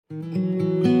Hello,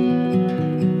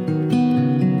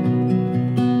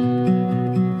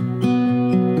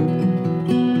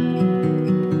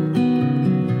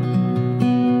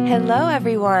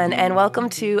 everyone, and welcome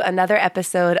to another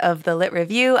episode of The Lit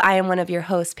Review. I am one of your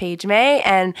hosts, Paige May,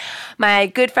 and my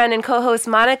good friend and co-host,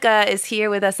 Monica, is here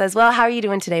with us as well. How are you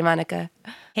doing today, Monica?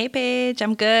 Hey, Paige.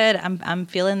 I'm good. I'm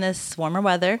feeling this warmer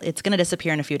weather. It's going to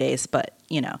disappear in a few days, but,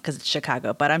 because it's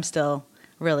Chicago, but I'm still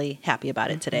really happy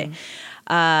about it today.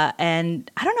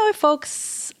 And I don't know if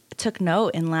folks took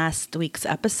note in last week's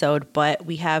episode, but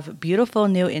we have beautiful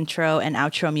new intro and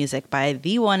outro music by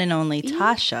the one and only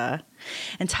Tasha.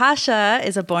 And Tasha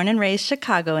is a born and raised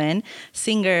Chicagoan,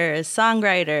 singer,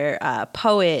 songwriter,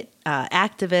 poet,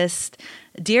 activist,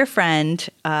 dear friend,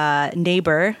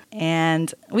 neighbor,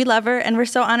 and we love her, and we're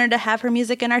so honored to have her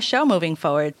music in our show moving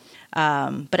forward.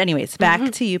 But anyways,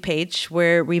 back to you, Paige.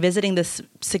 We're revisiting this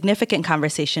significant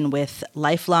conversation with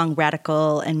lifelong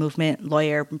radical and movement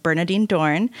lawyer Bernardine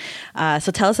Dohrn.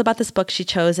 So tell us about this book she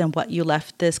chose and what you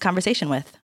left this conversation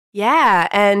with. Yeah,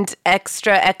 and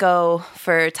extra echo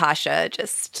for Tasha.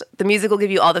 Just the music will give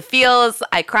you all the feels.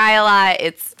 I cry a lot.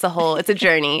 It's a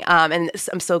journey. And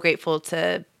I'm so grateful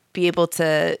to be able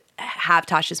to have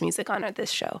Tasha's music on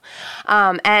this show.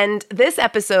 And this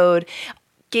episode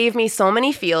gave me so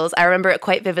many feels. I remember it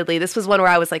quite vividly. This was one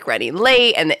where I was running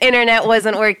late and the internet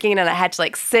wasn't working and I had to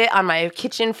sit on my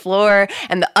kitchen floor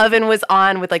and the oven was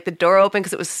on with the door open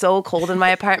because it was so cold in my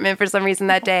apartment for some reason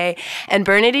that day. And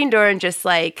Bernardine Dohrn just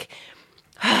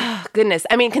goodness.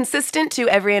 I mean, consistent to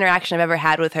every interaction I've ever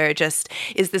had with her just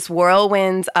is this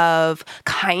whirlwind of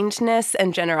kindness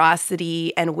and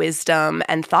generosity and wisdom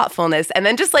and thoughtfulness. And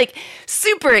then just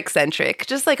super eccentric,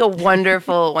 just a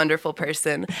wonderful, wonderful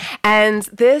person. And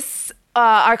this,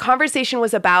 our conversation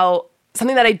was about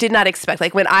something that I did not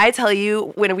expect. When I tell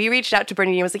you, when we reached out to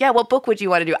Bernardine, I was yeah, what book would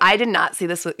you want to do? I did not see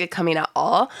this coming at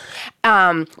all.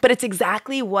 But it's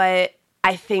exactly what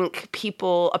I think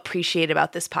people appreciate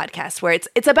about this podcast, where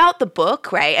it's about the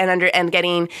book, right, and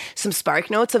getting some spark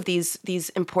notes of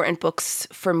these important books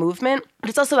for movement,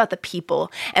 but it's also about the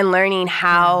people and learning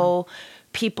how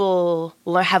people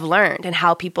have learned and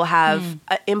how people have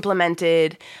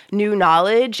implemented new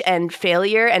knowledge and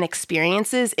failure and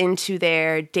experiences into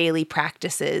their daily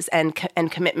practices and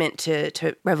commitment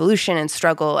to revolution and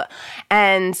struggle.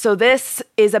 And so this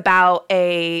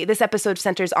episode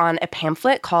centers on a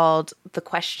pamphlet called The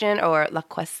Question, or La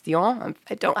Question.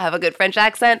 I don't have a good French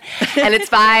accent. And it's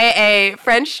by a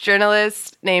French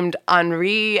journalist named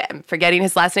Henri, I'm forgetting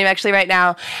his last name actually right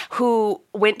now, who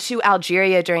went to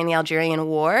Algeria during the Algerian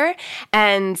War.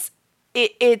 And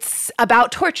it's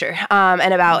about torture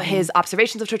and about his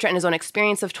observations of torture and his own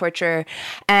experience of torture.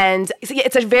 And so,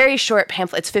 it's a very short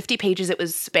pamphlet. It's 50 pages. It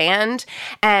was spanned.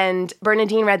 And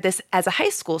Bernardine read this as a high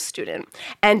school student.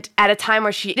 And at a time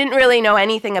where she didn't really know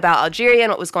anything about Algeria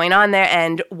and what was going on there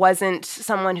and wasn't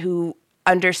someone who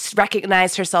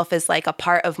recognized herself as a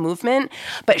part of movement,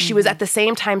 but she was at the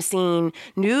same time seeing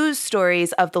news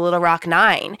stories of the Little Rock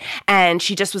Nine, and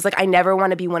she just was I never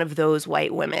want to be one of those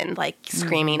white women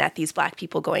screaming at these Black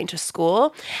people going to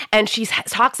school. And she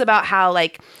talks about how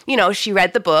she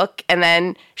read the book and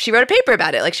then she wrote a paper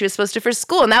about it she was supposed to for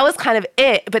school, and that was kind of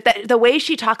it. But the way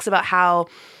she talks about how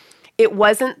it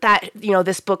wasn't that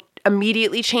this book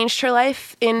immediately changed her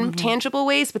life in tangible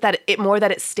ways, but that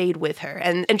it stayed with her.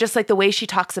 And just the way she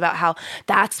talks about how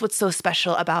that's what's so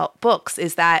special about books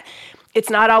is that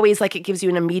it's not always it gives you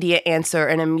an immediate answer,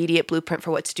 an immediate blueprint for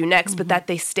what to do next, but that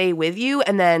they stay with you.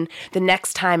 And then the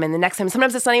next time and the next time,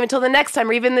 sometimes it's not even until the next time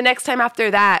or even the next time after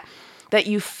that, that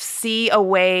you see a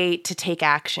way to take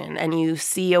action and you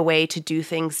see a way to do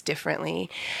things differently.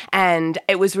 And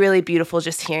it was really beautiful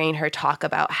just hearing her talk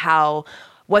about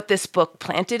what this book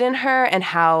planted in her and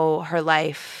how her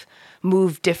life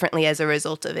moved differently as a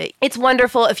result of it. It's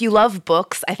wonderful. If you love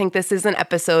books, I think this is an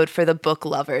episode for the book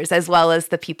lovers as well as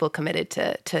the people committed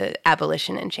to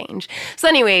abolition and change. So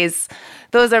anyways,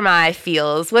 those are my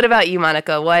feels. What about you,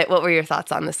 Monica? What were your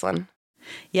thoughts on this one?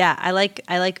 Yeah, I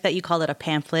like that you called it a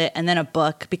pamphlet and then a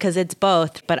book, because it's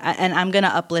both. But I'm going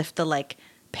to uplift the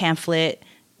pamphlet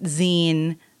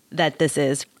zine that this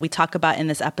is. We talk about in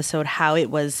this episode how it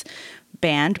was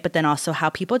banned, but then also how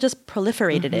people just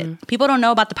proliferated it. People don't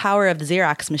know about the power of the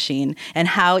Xerox machine and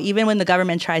how even when the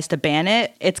government tries to ban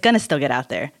it, it's going to still get out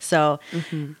there. So,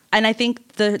 and I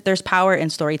think there's power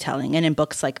in storytelling and in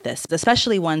books like this,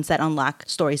 especially ones that unlock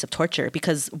stories of torture,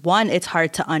 because one, it's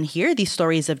hard to unhear these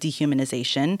stories of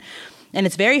dehumanization. And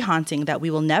it's very haunting that we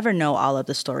will never know all of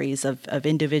the stories of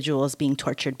individuals being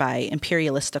tortured by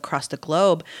imperialists across the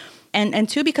globe. And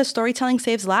two, because storytelling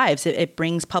saves lives. It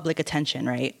brings public attention,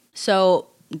 right? So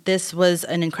This was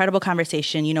an incredible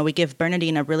conversation. You know, we give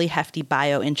Bernardine a really hefty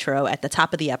bio intro at the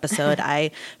top of the episode.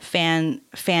 I fan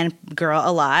girl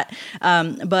a lot.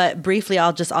 But briefly,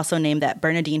 I'll just also name that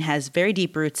Bernardine has very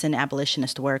deep roots in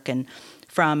abolitionist work, and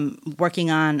from working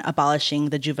on abolishing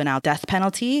the juvenile death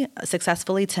penalty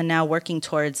successfully to now working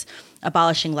towards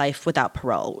abolishing life without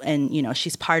parole. And, you know,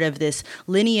 she's part of this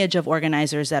lineage of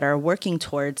organizers that are working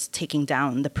towards taking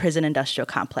down the prison industrial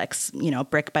complex, you know,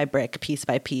 brick by brick, piece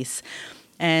by piece.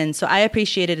 And so I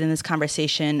appreciated in this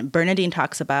conversation, Bernardine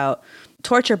talks about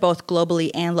torture both globally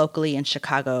and locally in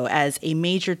Chicago as a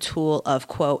major tool of,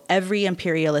 quote, every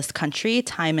imperialist country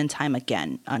time and time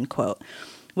again, unquote,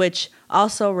 which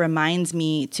also reminds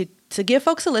me to give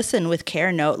folks a listen with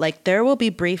care. Note, like, there will be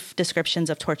brief descriptions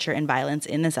of torture and violence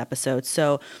in this episode.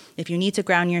 So if you need to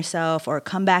ground yourself or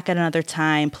come back at another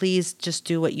time, please just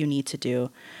do what you need to do.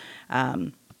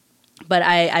 But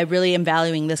I really am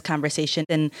valuing this conversation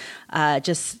and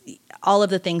just all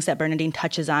of the things that Bernardine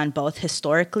touches on, both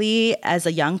historically as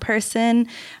a young person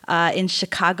in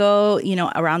Chicago, you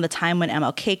know, around the time when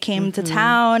MLK came to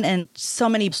town, and so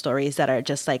many stories that are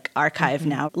just like archived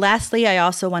now. Lastly, I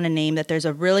also want to name that there's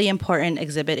a really important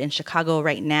exhibit in Chicago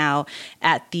right now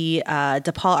at the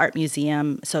DePaul Art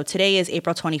Museum. So today is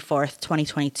April 24th,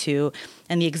 2022.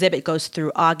 And the exhibit goes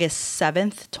through August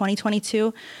 7th,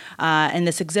 2022. And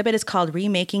this exhibit is called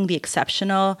Remaking the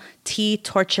Exceptional: Tea,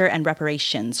 Torture, and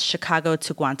Reparations, Chicago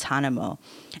to Guantanamo.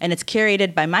 And it's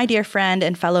curated by my dear friend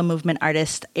and fellow movement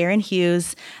artist, Erin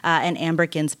Hughes and Amber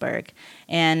Ginsberg.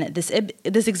 And this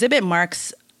exhibit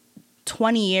marks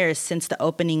 20 years since the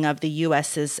opening of the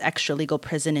U.S.'s extra-legal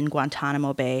prison in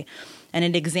Guantanamo Bay. And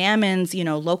it examines, you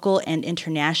know, local and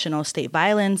international state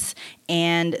violence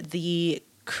and the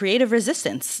creative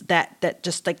resistance that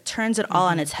just like turns it all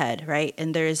on its head, right?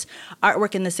 And there's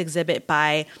artwork in this exhibit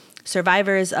by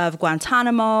survivors of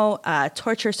Guantanamo,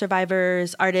 torture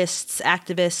survivors, artists,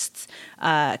 activists,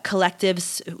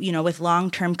 collectives, you know, with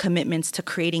long-term commitments to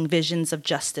creating visions of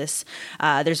justice.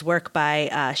 There's work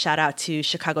by, shout out to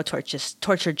Chicago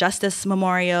Torture Justice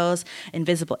Memorials,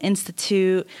 Invisible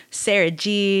Institute, Sarah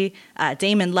G.,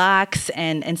 Damon Locks,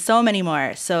 and so many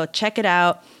more. So check it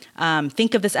out.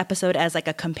 Think of this episode as like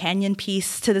a companion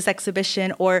piece to this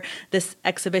exhibition, or this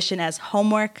exhibition as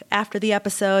homework after the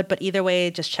episode. But either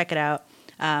way, just check it out.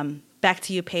 Back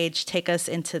to you, Paige. Take us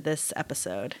into this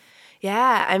episode.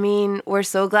 Yeah, I mean, we're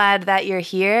so glad that you're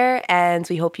here, and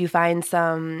we hope you find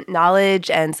some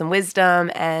knowledge and some wisdom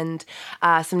and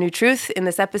some new truth in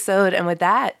this episode. And with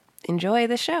that, enjoy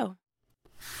the show.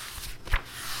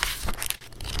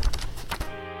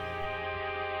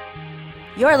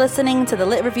 You're listening to the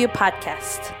Lit Review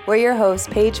Podcast. We're your hosts,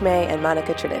 Paige May and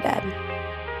Monica Trinidad.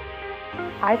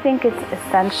 I think it's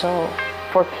essential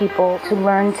for people to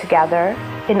learn together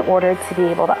in order to be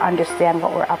able to understand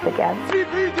what we're up against.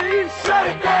 CPD, shut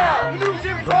it down!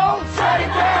 Losing pro, shut it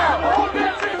down!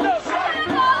 Shut it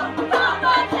down!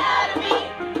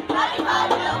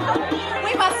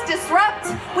 We must disrupt,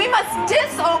 we must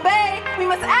disobey, we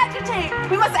must agitate,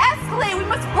 we must escalate, we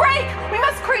must break, we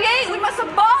must create, we must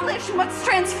abolish, we must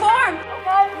transform.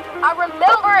 Okay? I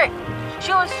remember it.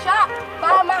 She was shot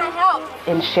by my house.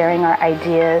 In sharing our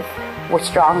ideas, we're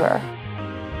stronger.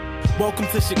 Welcome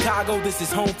to Chicago, this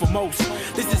is home for most.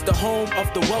 This is the home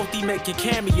of the wealthy making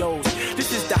cameos.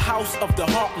 This is the house of the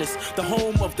heartless, the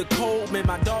home of the cold. Man,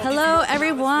 my dog. Hello,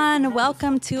 everyone.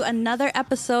 Welcome to another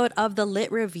episode of The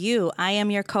Lit Review. I am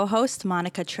your co-host,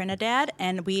 Monica Trinidad,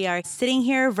 and we are sitting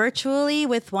here virtually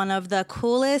with one of the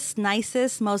coolest,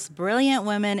 nicest, most brilliant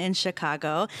women in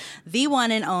Chicago, the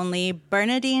one and only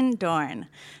Bernardine Dohrn.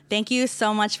 Thank you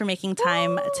so much for making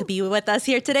time to be with us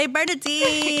here today,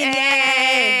 Bernardine.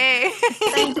 Yay!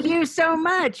 Thank you so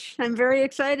much. I'm very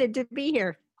excited to be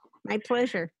here. My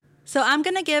pleasure. So I'm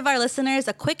going to give our listeners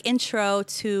a quick intro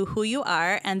to who you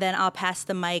are, and then I'll pass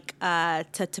the mic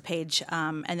to Paige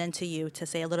and then to you to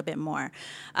say a little bit more.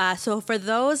 So for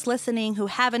those listening who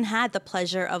haven't had the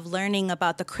pleasure of learning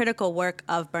about the critical work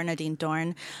of Bernardine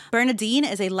Dohrn, Bernardine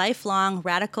is a lifelong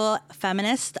radical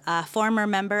feminist, former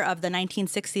member of the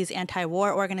 1960s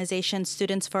anti-war organization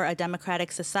Students for a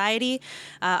Democratic Society,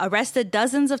 arrested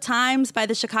dozens of times by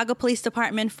the Chicago Police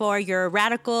Department for your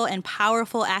radical and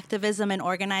powerful activism and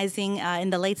organizing in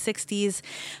the late 60s,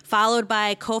 followed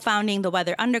by co-founding the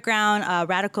Weather Underground, a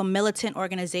radical militant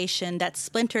organization that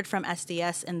splintered from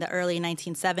SDS in the early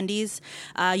 1970s.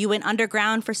 You went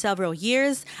underground for several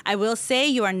years. I will say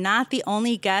you are not the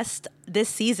only guest this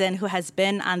season who has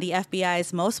been on the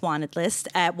FBI's most wanted list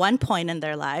at one point in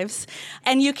their lives.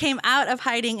 And you came out of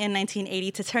hiding in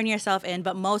 1980 to turn yourself in,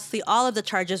 but mostly all of the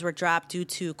charges were dropped due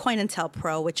to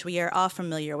COINTELPRO, which we are all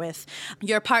familiar with.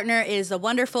 Your partner is the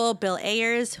wonderful Bill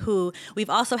Ayers, who we've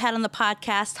also had on the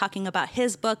podcast talking about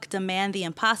his book, Demand the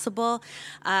Impossible.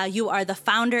 You are the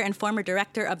founder and former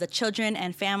director of the Children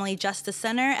and Family Justice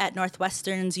Center at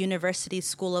Northwestern's University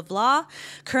School of Law,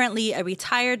 currently a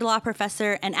retired law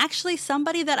professor, and actually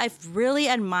somebody that I've really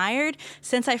admired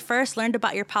since I first learned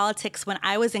about your politics when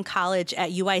I was in college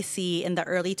at UIC in the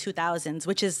early 2000s,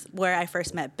 which is where I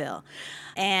first met Bill.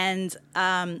 And,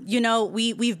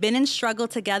 we've been in struggle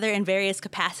together in various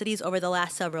capacities over the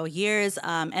last several years.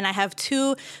 And I have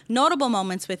two notable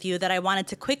moments with you that I wanted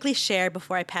to quickly share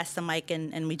before I pass the mic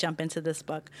and we jump into this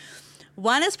book.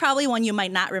 One is probably one you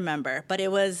might not remember, but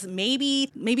it was maybe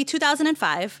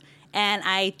 2005. And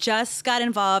I just got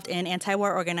involved in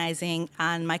anti-war organizing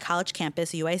on my college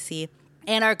campus, UIC.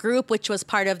 And our group, which was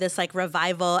part of this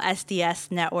revival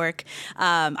SDS network,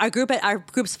 our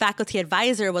group's faculty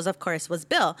advisor was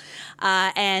Bill.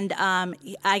 And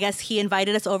I guess he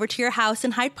invited us over to your house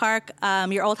in Hyde Park,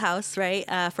 your old house, right,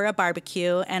 for a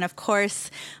barbecue. And of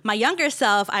course, my younger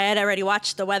self, I had already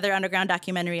watched the Weather Underground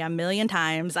documentary a million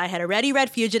times. I had already read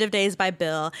Fugitive Days by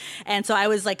Bill. And so I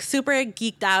was super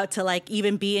geeked out to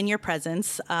even be in your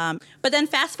presence. But then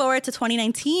fast forward to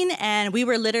 2019, and we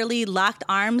were literally locked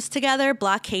arms together,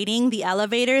 blockading the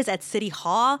elevators at City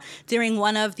Hall during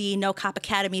one of the No Cop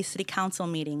Academy City Council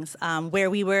meetings, where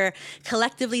we were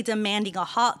collectively demanding a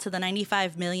halt to the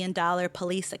 $95 million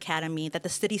police academy that the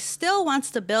city still wants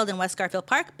to build in West Garfield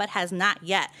Park, but has not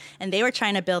yet. And they were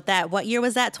trying to build that. What year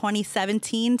was that?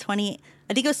 2017? I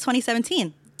think it was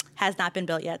 2017. Has not been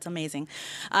built yet. It's amazing.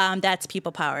 That's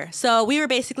people power. So we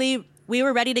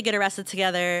were ready to get arrested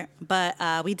together,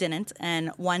 but we didn't. And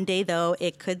one day, though,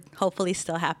 it could hopefully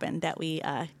still happen that we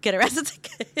get arrested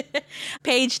together.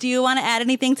 Paige, do you want to add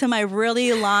anything to my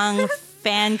really long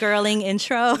fangirling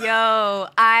intro? Yo,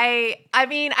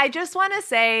 I just want to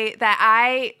say that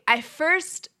I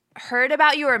first heard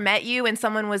about you or met you and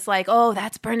someone was like, oh,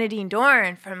 that's Bernardine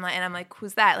Dohrn and I'm like,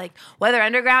 who's that? Weather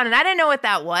Underground. And I didn't know what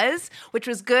that was, which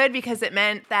was good because it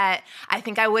meant that I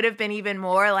think I would have been even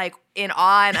more in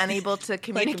awe and unable to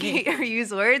communicate or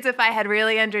use words if I had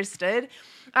really understood.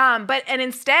 And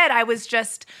instead I was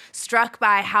just struck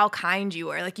by how kind you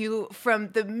were. You,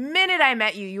 from the minute I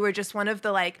met you, you were just one of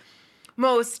the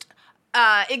most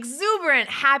exuberant,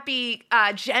 happy,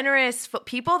 generous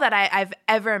people that I've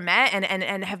ever met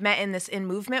and have met in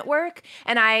movement work.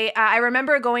 And I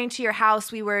remember going to your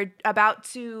house. We were about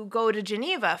to go to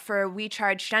Geneva for We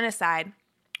Charge Genocide.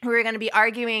 We were going to be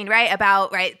arguing,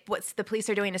 about what the police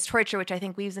are doing is torture, which I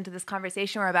think weaves into this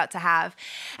conversation we're about to have.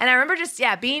 And I remember just,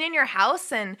 being in your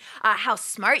house and how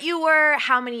smart you were,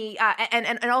 how many,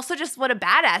 and also just what a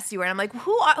badass you were. And I'm like,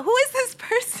 who is this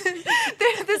person?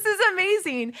 This is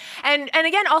amazing. And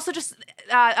again, also just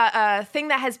a thing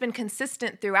that has been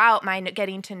consistent throughout my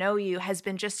getting to know you has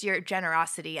been just your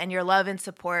generosity and your love and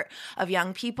support of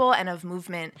young people and of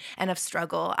movement and of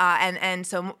struggle. And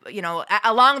so,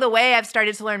 along the way, I've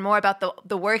started to learn more about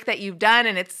the work that you've done,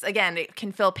 and it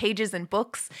can fill pages in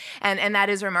books, and that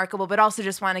is remarkable. But also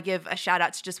just want to give a shout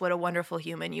out to just what a wonderful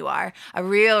human you are, a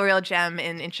real gem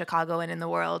in Chicago and in the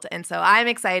world. And so I'm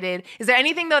excited. Is there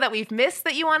anything though that we've missed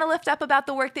that you want to lift up about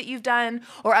the work that you've done,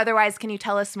 or otherwise can you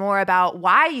tell us more about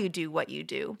why you do what you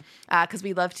do? Because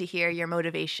we love to hear your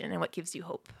motivation and what gives you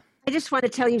hope. I just want to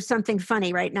tell you something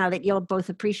funny right now that you'll both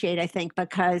appreciate, I think,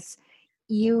 because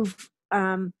you've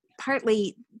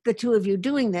partly the two of you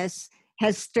doing this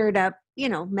has stirred up,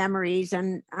 memories,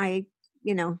 and I,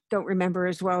 don't remember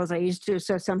as well as I used to.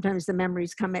 So sometimes the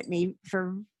memories come at me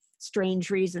for strange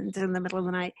reasons in the middle of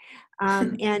the night.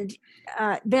 And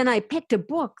then I picked a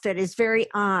book that is very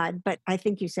odd, but I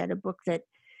think you said a book that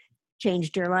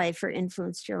changed your life or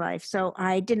influenced your life. So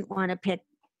I didn't want to pick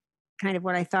kind of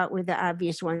what I thought were the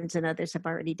obvious ones and others have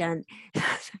already done.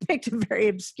 I picked a very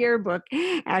obscure book,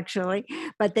 actually,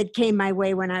 but that came my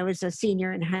way when I was a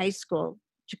senior in high school,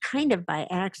 kind of by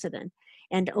accident,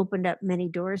 and opened up many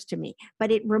doors to me.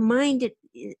 But it reminded,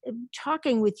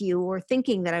 talking with you or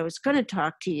thinking that I was going to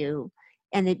talk to you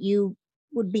and that you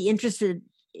would be interested,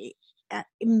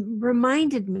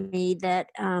 reminded me that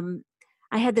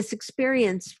I had this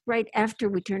experience right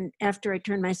after I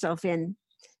turned myself in,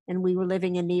 and we were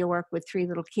living in New York with 3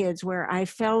 little kids, where I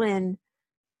fell in,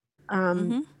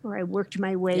 where I worked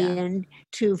my way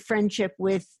into friendship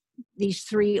with these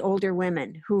 3 older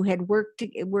women who had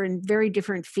were in very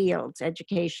different fields,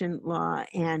 education, law,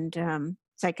 and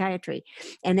psychiatry.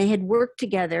 And they had worked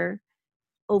together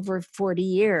over 40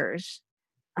 years,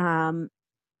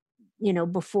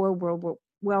 before World War,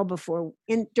 well before,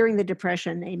 during the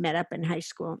Depression, they met up in high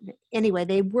school. Anyway,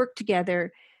 they worked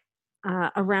together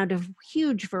around a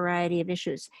huge variety of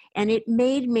issues. And it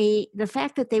made me, the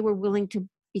fact that they were willing to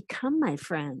become my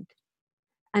friend,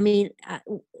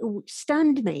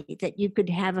 stunned me that you could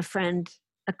have a friend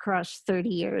across 30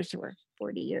 years or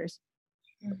 40 years.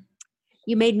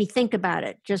 You made me think about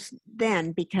it just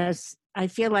then, because I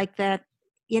feel like that,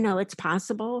 it's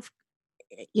possible.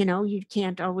 You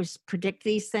can't always predict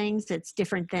these things. It's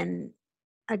different than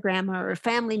a grandma or a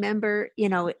family member,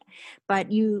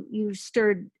 but you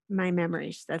stirred my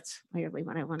memories. That's really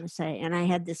what I want to say. And I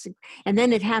had this, and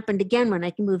then it happened again when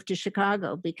I moved to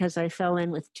Chicago, because I fell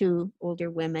in with two older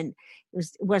women. It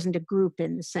wasn't a group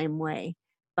in the same way,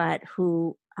 but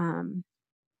who,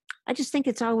 I just think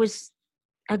it's always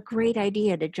a great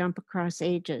idea to jump across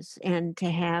ages and to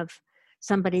have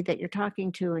somebody that you're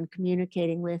talking to and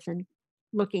communicating with and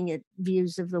looking at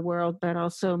views of the world, but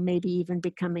also maybe even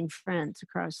becoming friends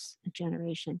across a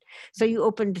generation. So you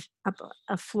opened up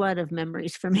a flood of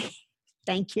memories for me.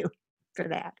 Thank you for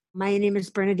that. My name is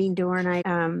Bernardine Dohrn. I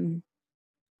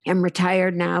am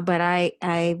retired now, but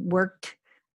I worked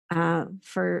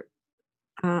for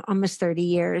almost 30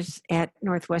 years at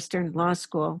Northwestern Law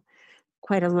School.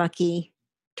 Quite a lucky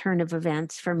turn of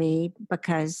events for me,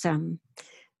 because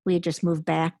we had just moved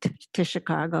back to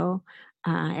Chicago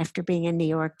after being in New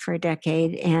York for a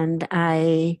decade. And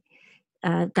I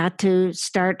got to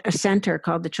start a center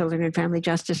called the Children and Family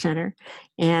Justice Center,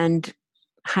 and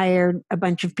hired a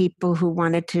bunch of people who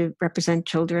wanted to represent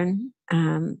children.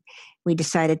 We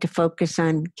decided to focus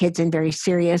on kids in very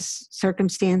serious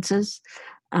circumstances.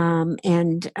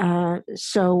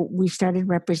 So we started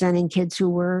representing kids who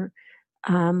were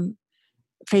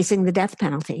facing the death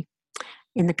penalty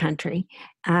in the country.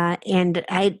 And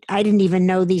I didn't even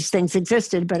know these things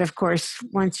existed, but of course,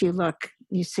 once you look,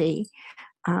 you see.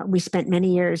 We spent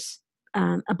many years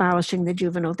abolishing the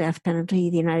juvenile death penalty.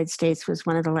 The United States was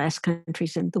one of the last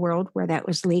countries in the world where that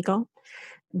was legal,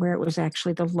 where it was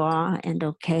actually the law and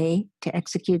okay to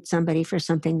execute somebody for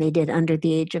something they did under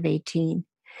the age of 18.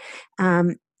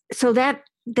 So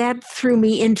that threw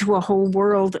me into a whole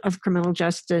world of criminal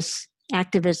justice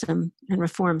activism and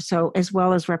reform. So as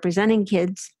well as representing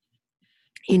kids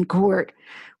in court,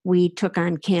 we took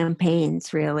on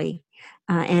campaigns, really.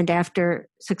 And after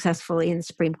successfully in the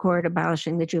Supreme Court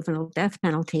abolishing the juvenile death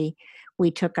penalty,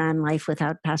 we took on life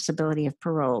without possibility of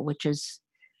parole, which is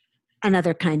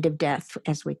another kind of death,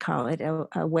 as we call it,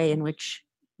 a way in which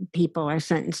people are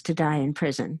sentenced to die in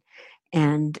prison.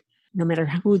 And no matter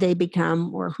who they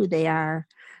become or who they are,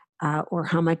 or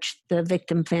how much the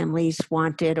victim families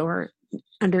wanted, or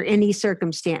under any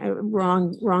circumstance,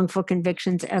 wrongful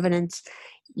convictions, evidence,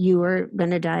 you are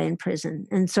going to die in prison.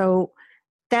 And so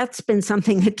that's been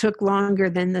something that took longer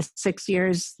than the 6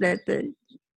 years that the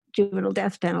juvenile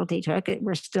death penalty took.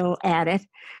 We're still at it.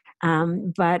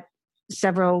 But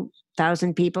several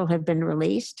thousand people have been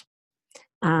released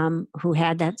who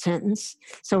had that sentence.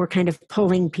 So we're kind of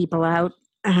pulling people out,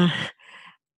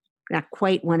 not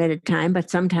quite one at a time, but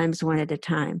sometimes one at a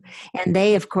time. And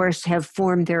they, of course, have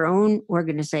formed their own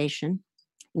organization,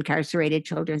 Incarcerated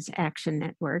Children's Action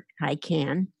Network,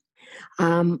 ICANN,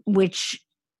 which,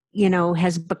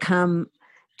 has become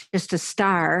just a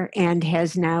star and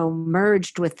has now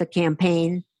merged with the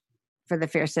campaign for the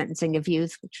fair sentencing of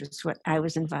youth, which was what I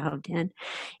was involved in,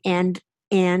 and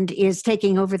is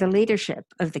taking over the leadership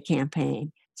of the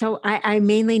campaign. So I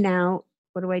mainly now,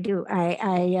 what do?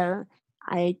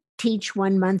 I teach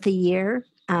 1 month a year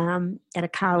at a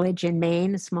college in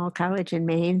Maine, a small college in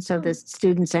Maine. So the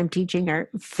students I'm teaching are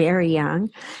very young.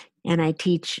 And I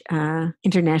teach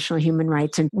international human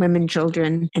rights and women,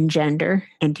 children, and gender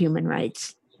and human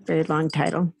rights. Very long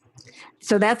title.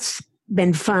 So that's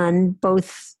been fun,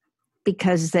 both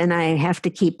because then I have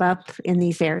to keep up in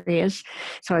these areas.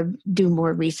 So I do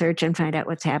more research and find out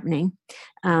what's happening.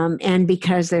 And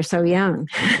because they're so young.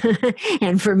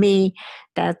 And for me,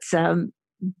 that's, been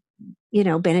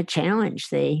a challenge.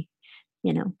 They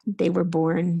were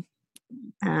born,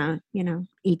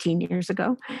 18 years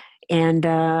ago.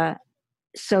 And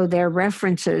so their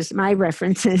references, my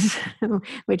references,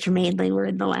 which mainly were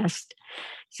in the last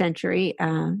century,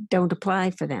 don't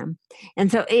apply for them.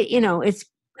 And so,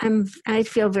 I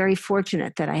feel very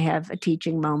fortunate that I have a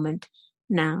teaching moment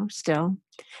now still.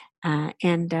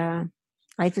 And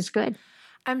life is good.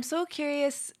 I'm so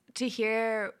curious to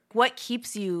hear what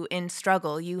keeps you in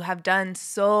struggle. You have done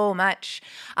so much.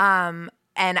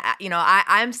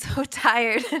 I'm so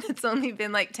tired, and it's only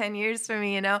been like 10 years for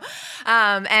me, and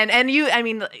you, I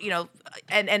mean,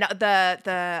 and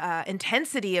the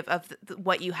intensity of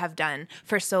what you have done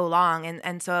for so long.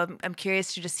 And so I'm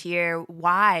curious to just hear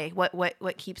why,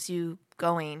 what keeps you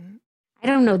going. I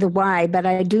don't know the why, but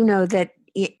I do know that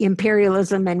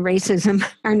imperialism and racism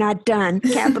are not done.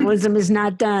 Capitalism is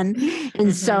not done.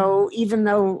 And so even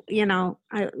though,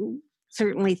 I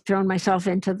certainly thrown myself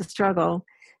into the struggle,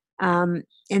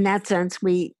 in that sense,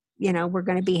 we're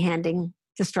going to be handing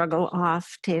the struggle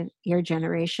off to your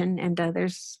generation and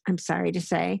others, I'm sorry to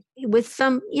say, with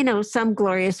some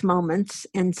glorious moments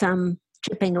and some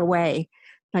chipping away,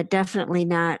 but definitely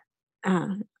not,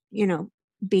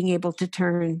 being able to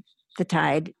turn the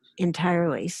tide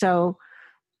entirely. So,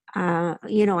 I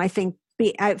think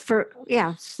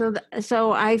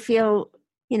so I feel,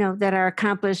 that our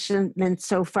accomplishments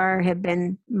so far have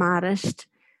been modest,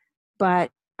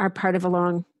 but are part of a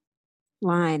long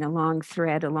line, a long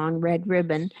thread, a long red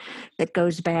ribbon that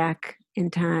goes back in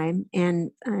time.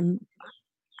 And I'm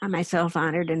myself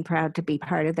honored and proud to be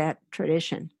part of that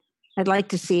tradition. I'd like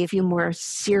to see a few more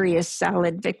serious,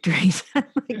 solid victories. I'd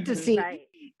like to see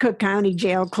Cook County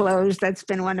Jail closed. That's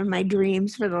been one of my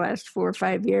dreams for the last 4 or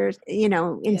 5 years.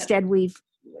 Instead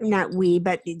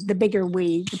the bigger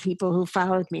we, the people who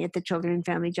followed me at the Children and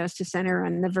Family Justice Center, are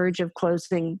on the verge of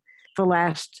closing the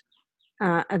last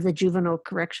of the juvenile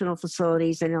correctional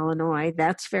facilities in Illinois.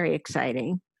 That's very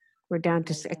exciting. We're down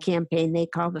to a campaign they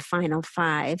call the Final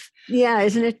Five. Yeah,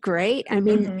 isn't it great? I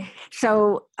mean,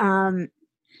 so,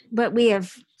 but we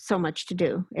have so much to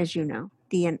do, as you know.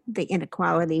 The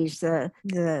inequalities, the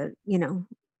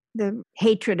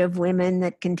hatred of women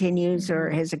that continues or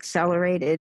has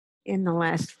accelerated in the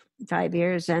last 5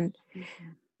 years, and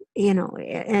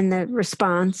and the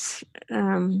response,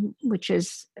 which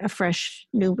is a fresh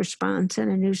new response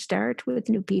and a new start with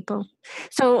new people.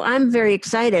 So I'm very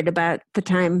excited about the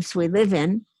times we live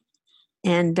in,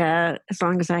 and as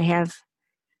long as I have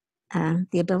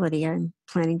the ability, I'm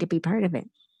planning to be part of it.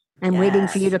 I'm waiting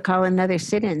for you to call another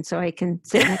sit-in so I can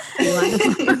sit next to you on the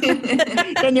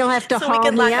phone. Then you'll have to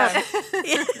haul me up.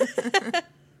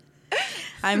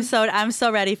 I'm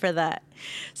so ready for that.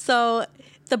 So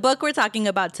the book we're talking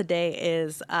about today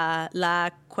is La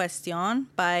Cuestión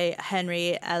by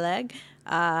Henri Alleg.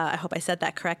 I hope I said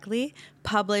that correctly.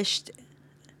 Published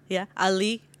in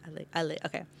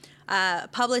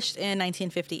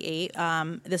 1958.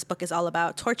 This book is all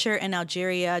about torture in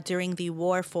Algeria during the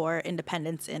War for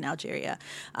Independence in Algeria.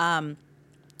 And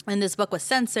this book was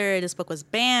censored, this book was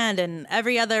banned, and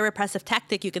every other repressive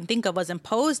tactic you can think of was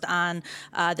imposed on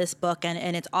this book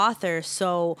and its author.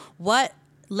 So what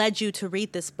led you to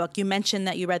read this book? You mentioned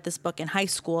that you read this book in high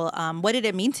school. What did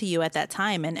it mean to you at that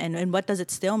time, and what does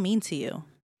it still mean to you?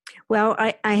 Well,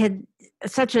 I had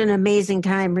such an amazing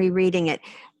time rereading it.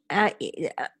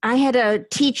 I had a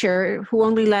teacher who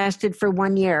only lasted for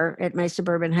 1 year at my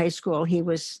suburban high school. He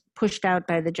was pushed out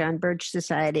by the John Birch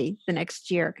Society the next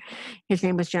year. His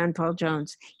name was John Paul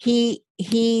Jones. He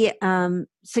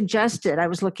suggested, I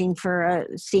was looking for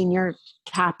a senior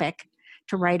topic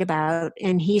to write about,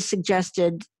 and he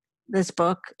suggested this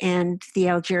book and the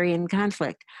Algerian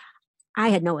conflict. I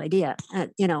had no idea.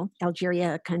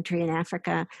 Algeria, a country in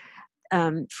Africa,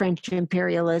 French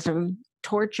imperialism,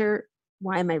 torture.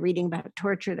 Why am I reading about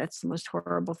torture? That's the most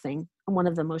horrible thing, one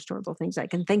of the most horrible things I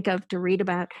can think of to read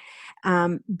about.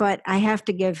 But I have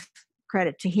to give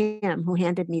credit to him who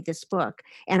handed me this book.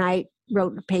 And I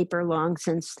wrote a paper long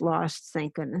since lost,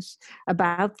 thank goodness,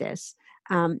 about this.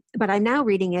 But I'm now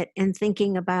reading it and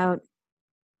thinking about,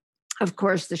 of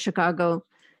course, the Chicago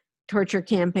torture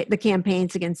campaign, the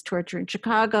campaigns against torture in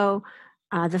Chicago,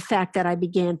 the fact that I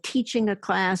began teaching a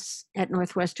class at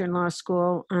Northwestern Law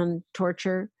School on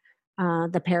torture.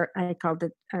 I called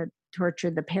it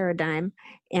Torture, the Paradigm.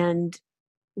 And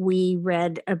we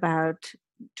read about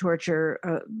torture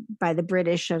by the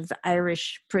British of the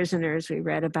Irish prisoners. We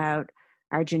read about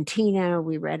Argentina.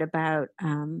 We read about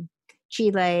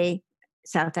Chile,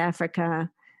 South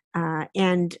Africa. To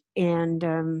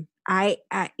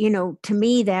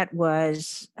me, that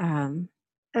was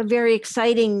a very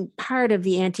exciting part of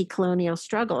the anti-colonial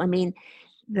struggle. I mean,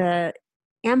 the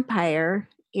empire,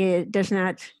 it does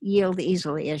not yield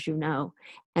easily, as you know.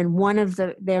 And one of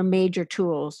their major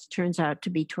tools turns out to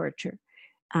be torture.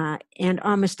 And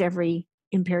almost every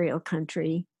imperial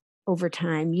country over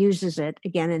time uses it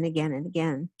again and again and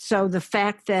again. So the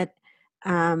fact that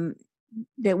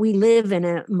that we live in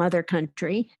a mother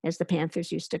country, as the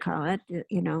Panthers used to call it,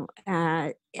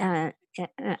 and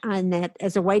that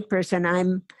as a white person,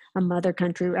 I'm a mother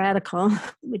country radical,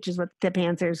 which is what the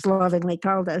Panthers lovingly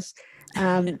called us.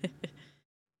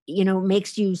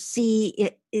 makes you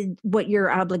see what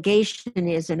your obligation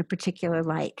is in a particular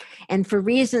light. And for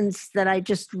reasons that I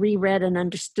just reread and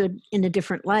understood in a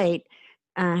different light,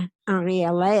 Henri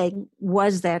Alleg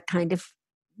was that kind of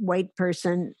white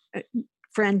person,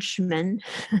 Frenchman,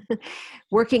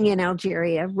 working in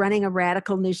Algeria, running a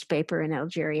radical newspaper in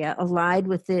Algeria, allied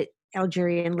with the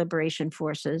Algerian Liberation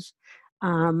Forces,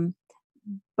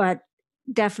 but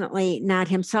definitely not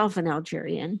himself an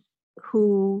Algerian,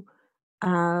 who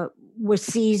was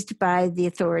seized by the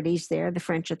authorities there, the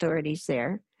French authorities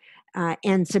there,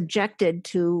 and subjected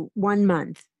to 1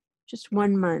 month, just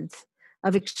 1 month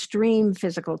of extreme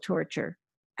physical torture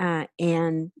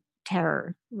and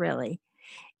terror, really.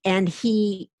 And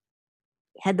he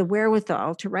had the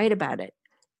wherewithal to write about it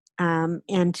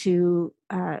and to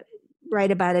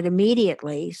write about it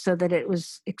immediately so that it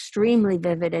was extremely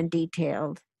vivid and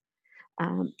detailed,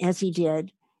 as he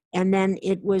did. And then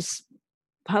it was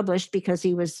published because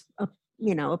he was a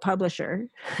publisher.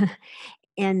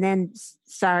 And then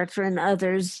Sartre and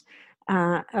others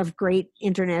of great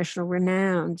international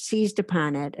renown seized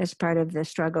upon it as part of the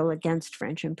struggle against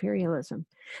French imperialism.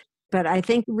 But I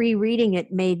think rereading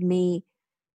it made me,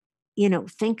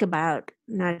 think about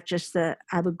not just the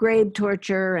Abu Ghraib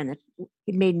torture, and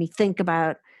it made me think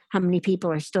about how many people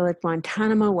are still at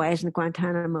Guantanamo. Why isn't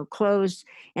Guantanamo closed?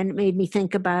 And it made me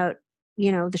think about,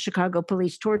 the Chicago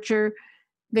police torture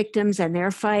victims and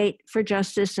their fight for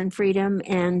justice and freedom,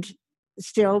 and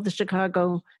still the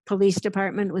Chicago Police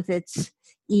Department with its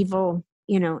evil,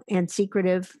 and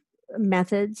secretive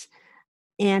methods.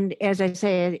 And as I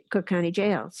say, Cook County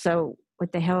Jail. So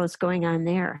what the hell is going on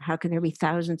there? How can there be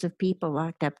thousands of people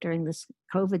locked up during this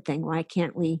COVID thing? Why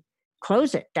can't we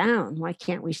close it down? Why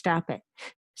can't we stop it?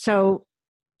 So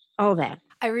all that.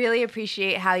 I really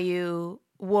appreciate how you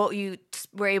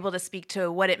were able to speak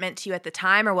to what it meant to you at the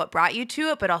time or what brought you to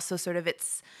it, but also sort of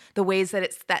it's the ways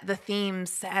that the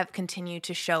themes have continued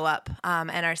to show up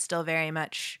and are still very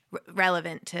much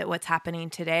relevant to what's happening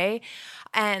today.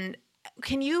 And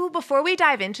can you, before we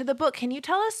dive into the book, can you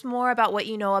tell us more about what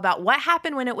you know about what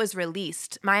happened when it was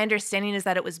released? My understanding is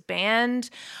that it was banned.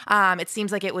 It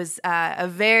seems like it was a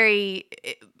very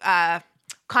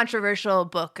controversial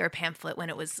book or pamphlet when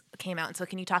it came out. And so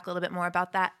can you talk a little bit more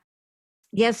about that?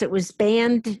 Yes, it was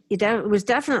banned. It was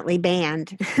definitely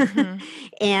banned. Mm-hmm.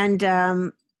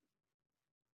 And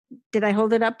did I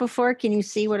hold it up before? Can you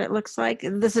see what it looks like?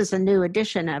 This is a new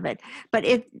edition of it. But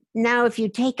now if you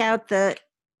take out the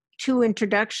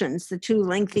the two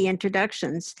lengthy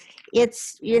introductions,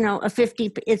 it's,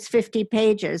 it's 50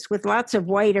 pages with lots of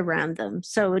white around them.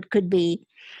 So it could be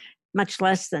much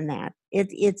less than that.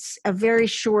 It's a very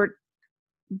short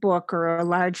book or a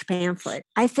large pamphlet.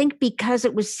 I think because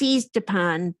it was seized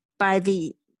upon by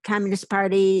the Communist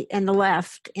Party and the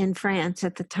left in France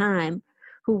at the time,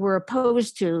 who were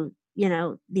opposed to,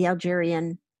 the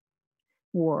Algerian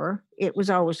war. It was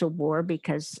always a war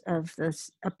because of this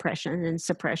oppression and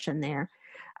suppression there.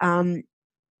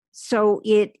 So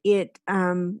it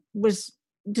was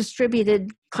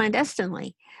distributed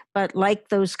clandestinely. But like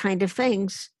those kind of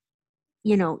things,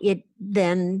 it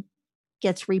then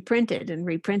gets reprinted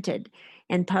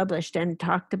and published and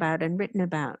talked about and written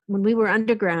about. When we were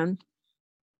underground,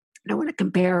 I don't want to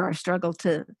compare our struggle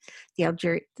to the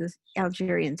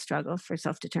Algerian struggle for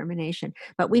self-determination,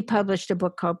 but we published a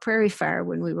book called Prairie Fire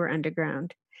when we were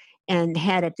underground and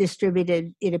had it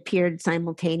distributed. It appeared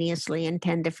simultaneously in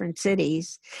 10 different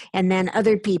cities. And then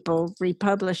other people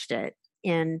republished it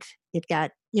and it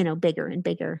got, bigger and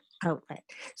bigger outlet.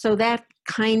 So that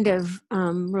kind of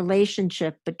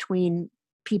relationship between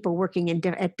people working in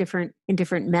different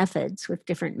methods with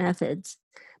different methods,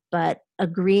 but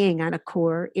agreeing on a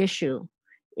core issue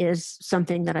is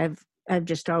something that I've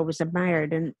just always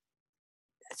admired. And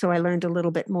so I learned a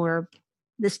little bit more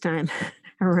this time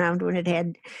around when it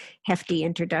had hefty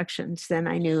introductions than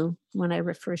I knew when I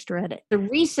first read it. The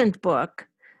recent book,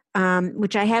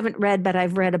 which I haven't read, but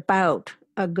I've read about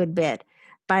a good bit,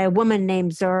 by a woman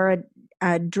named Zora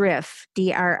Driff,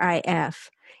 D-R-I-F,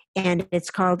 and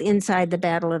it's called Inside the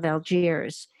Battle of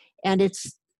Algiers. And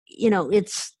it's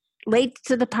late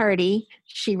to the party.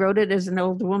 She wrote it as an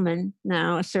old woman,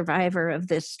 now a survivor of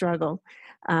this struggle.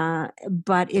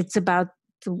 But it's about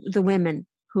the women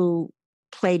who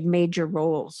played major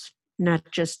roles,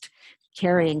 not just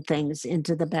carrying things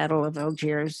into the Battle of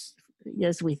Algiers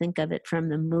as we think of it from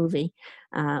the movie,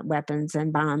 weapons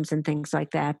and bombs and things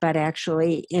like that, but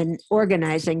actually in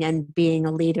organizing and being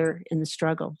a leader in the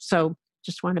struggle. So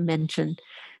just want to mention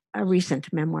a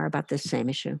recent memoir about this same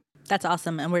issue. That's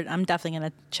awesome. And I'm definitely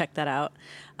going to check that out.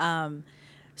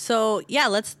 So yeah,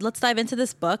 let's dive into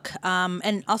this book.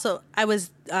 And also,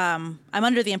 I'm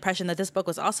under the impression that this book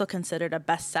was also considered a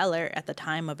bestseller at the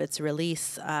time of its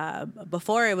release.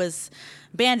 Before it was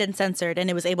banned and censored, and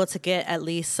it was able to get, at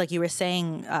least, like you were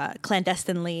saying,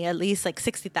 clandestinely, at least like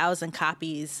 60,000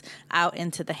 copies out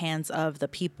into the hands of the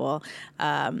people.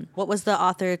 What was the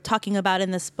author talking about in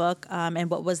this book,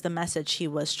 and what was the message he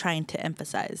was trying to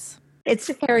emphasize? It's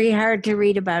very hard to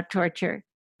read about torture.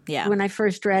 Yeah. When I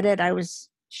first read it, I was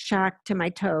shocked to my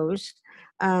toes.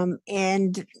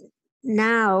 And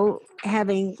now,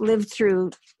 having lived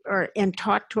through and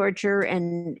taught torture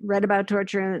and read about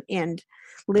torture and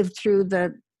lived through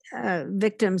the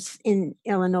victims in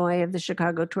Illinois of the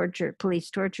Chicago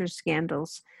police torture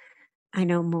scandals, I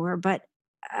know more. But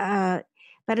I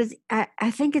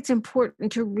think it's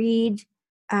important to read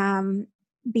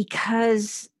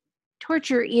because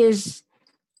torture is,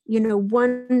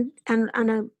 one on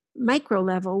a micro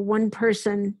level, one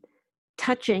person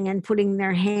touching and putting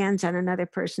their hands on another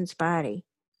person's body.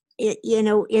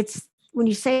 It's, when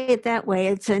you say it that way,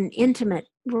 it's an intimate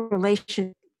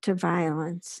relation to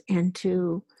violence and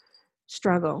to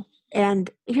struggle. And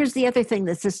here's the other thing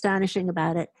that's astonishing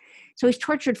about it. So he's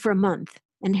tortured for a month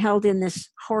and held in this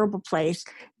horrible place.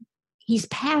 He's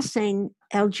passing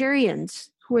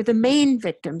Algerians who are the main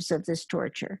victims of this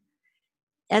torture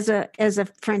as a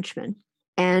Frenchman.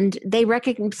 And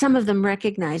some of them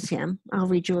recognize him. I'll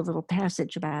read you a little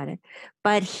passage about it.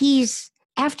 But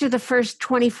after the first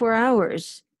 24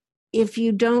 hours, if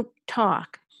you don't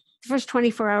talk, the first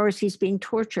 24 hours he's being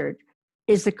tortured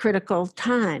is the critical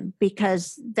time,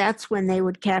 because that's when they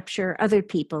would capture other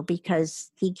people,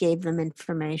 because he gave them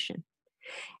information.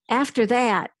 After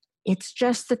that, it's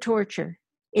just the torture.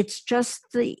 It's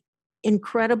just the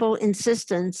incredible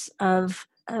insistence of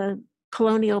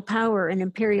colonial power and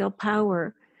imperial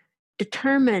power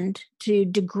determined to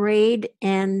degrade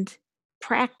and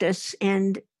practice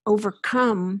and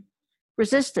overcome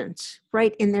resistance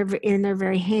right in their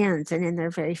very hands and in their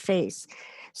very face.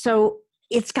 So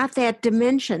it's got that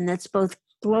dimension that's both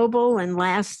global and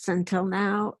lasts until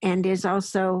now, and is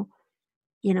also,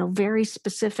 very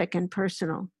specific and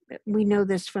personal. We know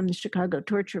this from the Chicago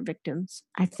torture victims,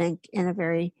 I think, in a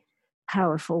very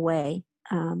powerful way.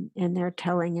 And their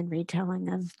telling and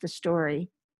retelling of the story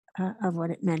of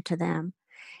what it meant to them.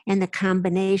 And the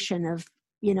combination of,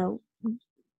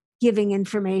 giving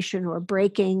information or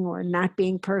breaking or not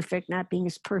being perfect, not being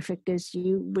as perfect as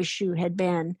you wish you had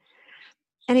been.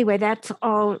 Anyway, that's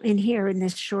all in here in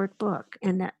this short book.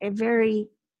 And very,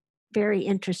 very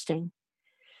interesting.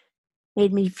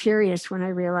 Made me furious when I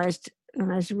realized,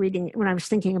 when I was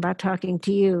thinking about talking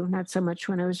to you, not so much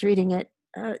when I was reading it,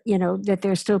 that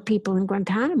there's still people in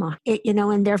Guantanamo,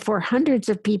 and therefore hundreds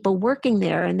of people working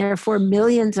there, and therefore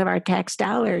millions of our tax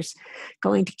dollars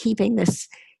going to keeping this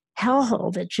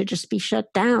hellhole that should just be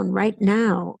shut down right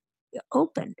now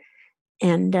open.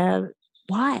 And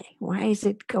why is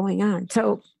it going on?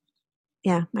 So,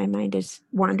 yeah, my mind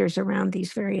wanders around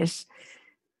these various,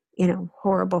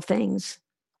 horrible things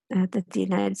that the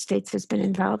United States has been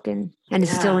involved in and is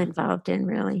still involved in,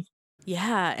 really.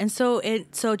 Yeah. And so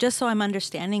just so I'm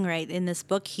understanding right, in this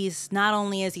book, he's not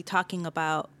only is he talking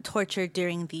about torture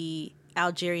during the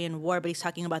Algerian War, but he's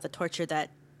talking about the torture that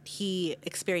he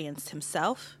experienced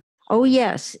himself. Oh,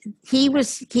 yes. He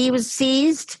was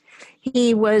seized.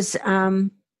 He was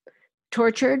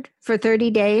tortured for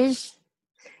 30 days.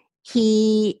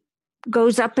 He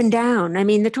goes up and down. I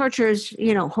mean, the torture is,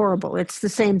 horrible. It's the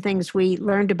same things we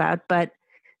learned about, but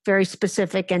very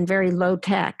specific and very low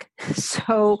tech.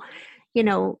 So,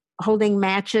 holding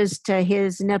matches to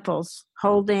his nipples,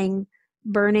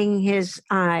 burning his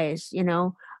eyes,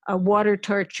 a water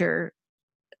torture,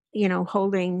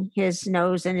 holding his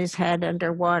nose and his head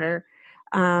underwater.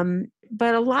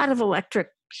 But a lot of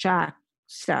electric shock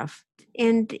stuff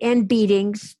and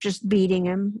beatings, just beating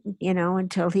him,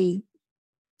 until he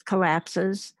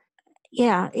collapses.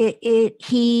 Yeah,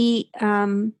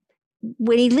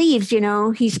 when he leaves,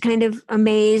 he's kind of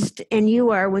amazed, and you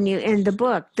are when you end the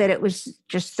book, that it was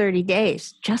just 30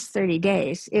 days. Just 30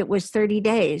 days. It was 30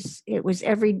 days. It was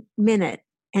every minute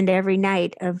and every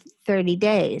night of 30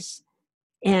 days.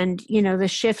 And, the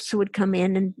shifts would come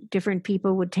in and different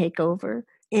people would take over.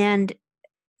 And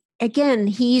again,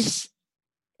 he's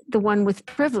the one with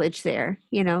privilege there.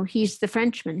 He's the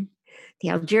Frenchman.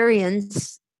 The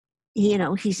Algerians,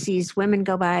 he sees women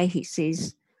go by, he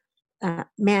sees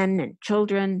men and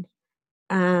children,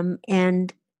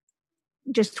 and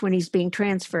just when he's being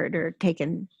transferred or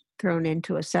thrown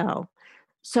into a cell.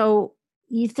 So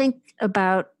you think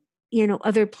about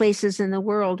other places in the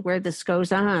world where this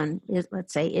goes on,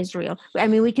 let's say Israel. I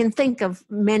mean, we can think of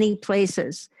many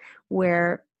places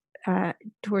where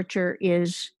torture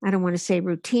is, I don't want to say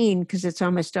routine because it's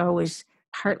almost always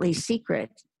partly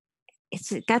secret.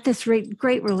 It's got this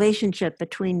great relationship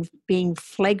between being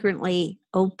flagrantly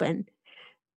open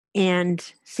and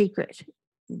secret,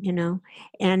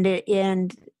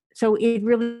 and so it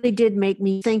really did make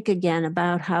me think again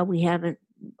about how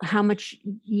much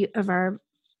of our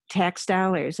tax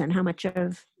dollars and how much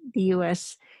of the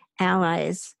U.S.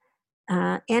 allies,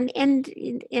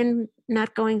 and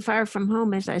not going far from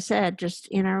home, as I said, just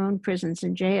in our own prisons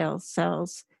and jail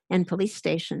cells and police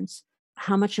stations,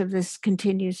 how much of this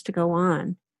continues to go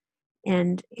on,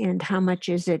 and how much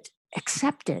is it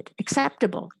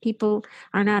acceptable. People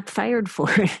are not fired for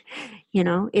it.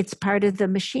 It's part of the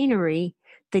machinery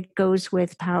that goes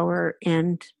with power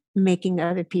and making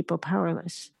other people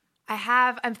powerless.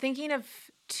 I'm thinking of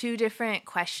two different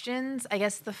questions. I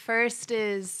guess the first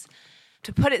is,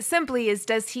 to put it simply, is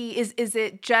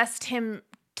it just him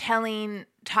talking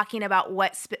about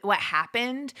what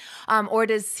happened, or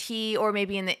does he, or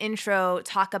maybe in the intro,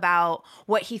 talk about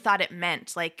what he thought it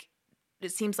meant? Like,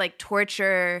 it seems like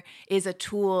torture is a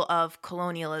tool of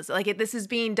colonialism. Like, this is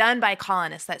being done by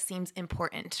colonists. That seems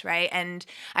important, right? And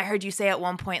I heard you say at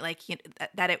one point, like,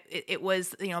 that it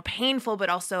was, painful, but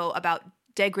also about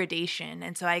degradation.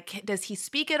 And so does he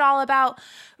speak at all about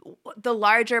the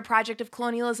larger project of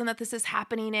colonialism that this is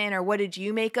happening in, or what did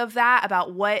you make of that,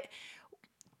 about what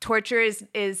torture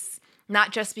is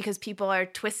not just because people are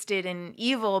twisted and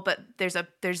evil, but it's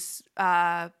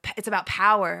about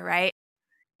power, right?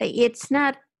 It's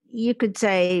not, you could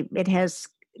say it has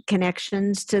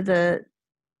connections to the,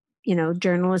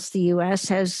 journalists the U.S.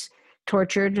 has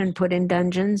tortured and put in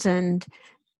dungeons and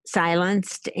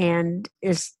silenced and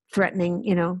is threatening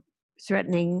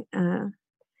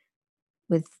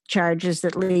with charges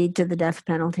that lead to the death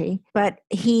penalty. But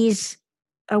he's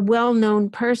a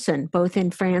well-known person, both in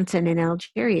France and in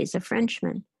Algeria. He's a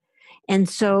Frenchman. And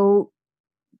so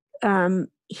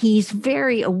he's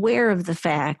very aware of the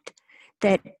fact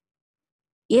that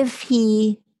if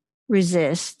he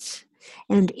resists,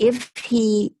 and if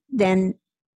he then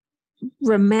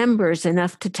remembers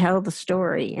enough to tell the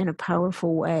story in a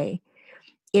powerful way,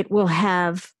 it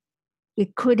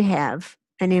could have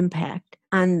an impact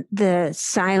on the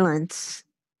silence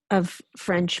of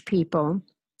French people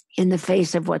in the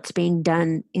face of what's being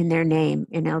done in their name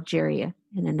in Algeria,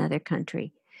 in another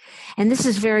country. And this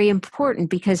is very important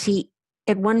because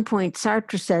at one point,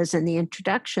 Sartre says in the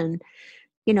introduction,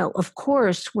 of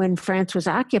course, when France was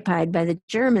occupied by the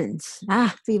Germans,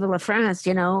 vive la France,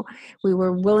 we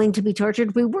were willing to be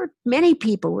tortured. Many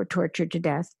people were tortured to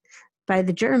death by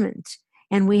the Germans.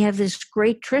 And we have this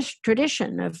great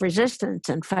tradition of resistance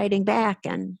and fighting back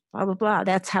and blah, blah, blah.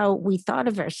 That's how we thought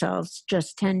of ourselves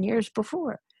just 10 years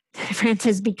before. France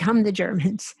has become the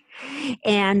Germans,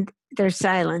 and there's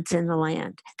silence in the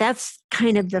land. That's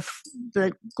kind of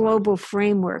the global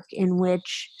framework in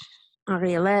which Henri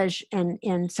Alleg and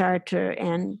Sartre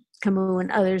and Camus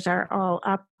and others are all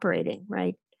operating,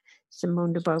 right?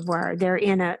 Simone de Beauvoir. They're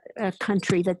in a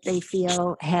country that they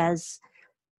feel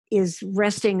is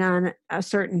resting on a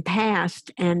certain past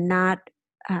and not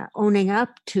owning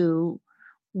up to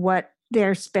what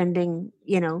they're spending,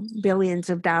 billions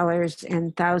of dollars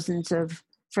and thousands of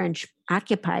French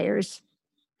occupiers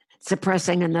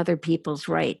suppressing another people's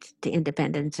right to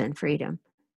independence and freedom.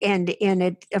 And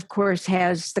it, of course,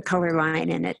 has the color line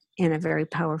in it in a very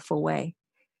powerful way.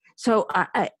 So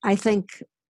I think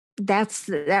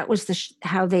that was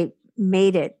how they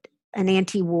made it an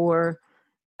anti-war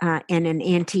and an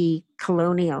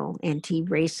anti-colonial,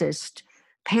 anti-racist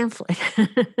pamphlet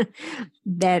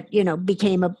that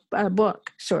became a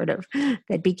book, sort of,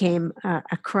 that became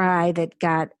a cry that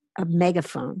got a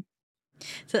megaphone.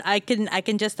 So I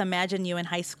can just imagine you in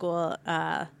high school,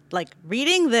 like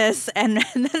reading this and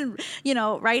then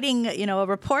writing a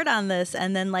report on this,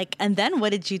 and then what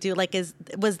did you do?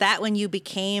 Was that when you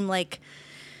became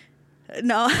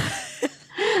no?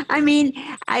 I mean,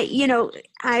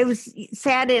 I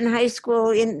sat in high school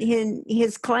in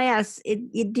his class.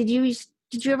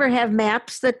 Did you ever have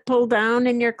maps that pull down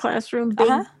in your classroom? Big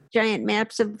giant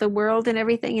maps of the world and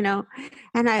everything,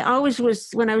 And I always was,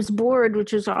 when I was bored,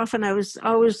 which was often, I was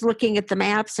always looking at the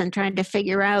maps and trying to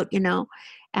figure out,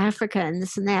 Africa and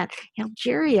this and that.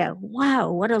 Algeria,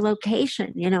 wow, what a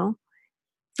location,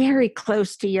 very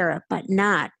close to Europe, but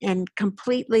not, and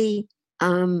completely,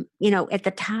 at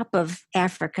the top of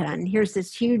Africa. And here's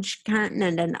this huge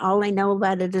continent, and all I know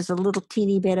about it is a little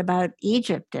teeny bit about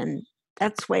Egypt, and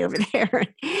that's way over there.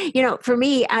 For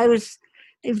me, I was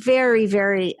very,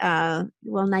 very,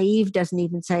 well, naive doesn't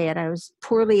even say it. I was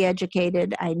poorly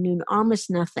educated. I knew almost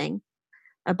nothing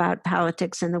about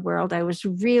politics in the world. I was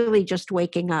really just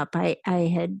waking up. I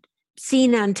had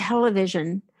seen on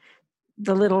television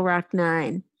the Little Rock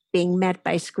Nine being met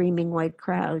by screaming white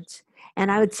crowds.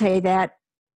 And I would say that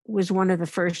was one of the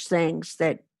first things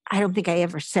that I don't think I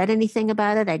ever said anything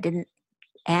about it. I didn't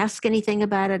ask anything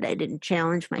about it. I didn't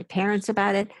challenge my parents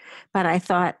about it. But I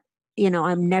thought,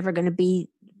 I'm never going to be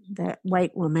that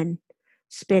white woman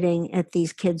spitting at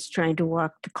these kids trying to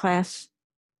walk to class.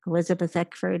 Elizabeth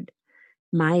Eckford,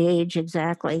 my age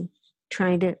exactly,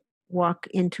 trying to walk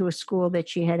into a school that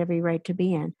she had every right to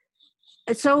be in.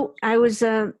 So I was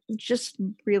just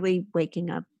really waking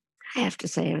up. I have to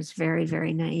say I was very,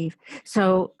 very naive.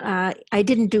 So I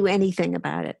didn't do anything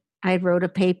about it. I wrote a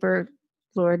paper,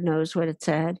 Lord knows what it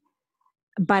said,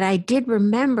 but I did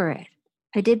remember it.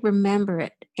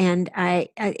 And I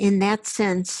in that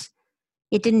sense,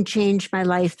 it didn't change my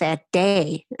life that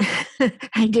day.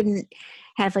 I didn't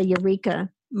have a eureka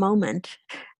moment.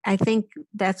 I think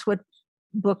that's what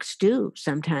books do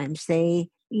sometimes. They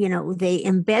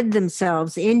embed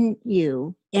themselves in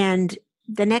you, and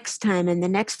the next time and the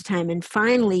next time, and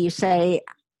finally you say,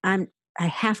 I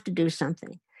have to do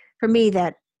something. For me,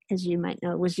 that, as you might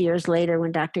know, was years later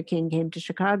when Dr. King came to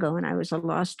Chicago and I was a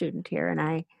law student here, and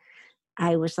I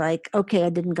was like, okay, I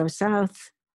didn't go south,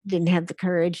 didn't have the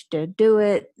courage to do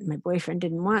it. My boyfriend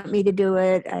didn't want me to do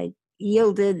it. I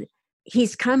yielded.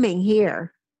 He's coming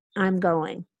here. I'm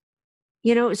going.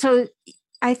 So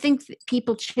I think that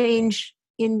people change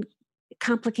in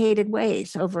complicated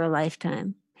ways over a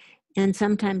lifetime, and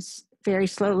sometimes very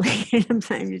slowly.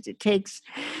 Sometimes it takes,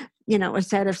 a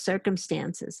set of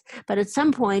circumstances. But at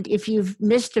some point, if you've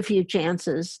missed a few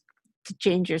chances to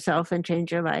change yourself and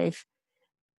change your life,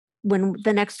 when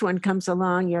the next one comes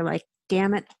along, you're like,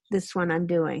 damn it, this one I'm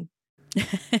doing.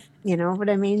 You know what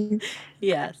I mean?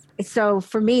 Yes. So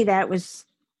for me, that was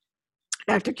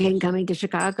Dr. King coming to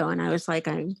Chicago. And I was like,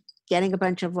 I'm getting a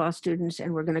bunch of law students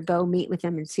and we're going to go meet with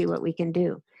them and see what we can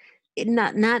do.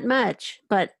 Not much,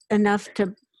 but enough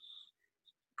to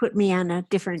put me on a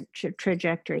different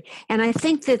trajectory. And I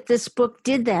think that this book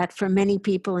did that for many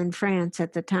people in France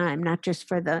at the time, not just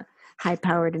for the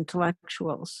high-powered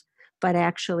intellectuals, but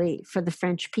actually for the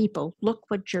French people. Look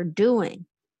what you're doing.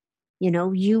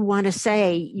 You want to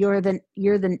say you're the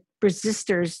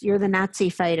resistors, you're the Nazi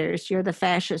fighters, you're the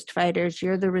fascist fighters,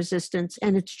 you're the resistance.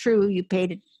 And it's true, we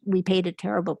paid a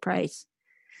terrible price.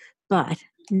 But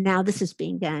now this is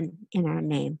being done in our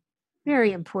name.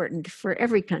 Very important for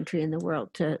every country in the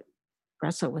world to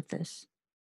wrestle with this.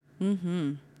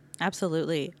 Mm-hmm.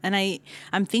 Absolutely. And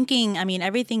I'm thinking,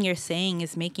 everything you're saying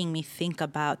is making me think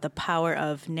about the power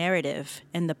of narrative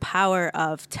and the power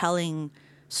of telling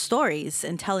stories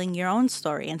and telling your own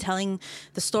story and telling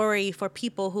the story for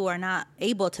people who are not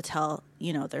able to tell,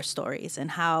 their stories,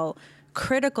 and how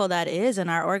critical that is in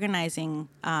our organizing,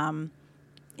 and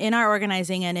in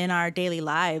our daily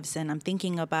lives. And I'm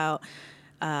thinking about,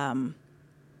 I'm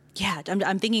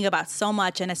thinking about so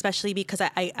much, and especially because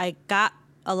I got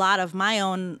a lot of my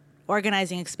own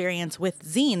organizing experience with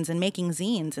zines and making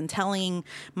zines and telling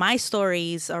my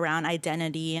stories around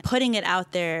identity, putting it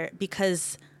out there,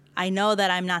 because I know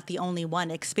that I'm not the only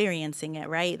one experiencing it,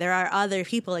 right? There are other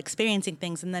people experiencing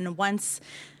things. And then once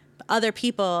other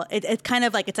people, it's kind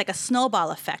of like, it's like a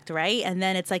snowball effect, right? And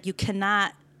then it's like,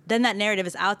 then that narrative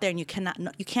is out there and you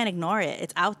can't ignore it.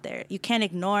 It's out there. You can't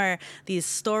ignore these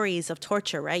stories of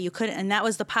torture, right? You couldn't, and that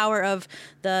was the power of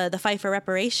the fight for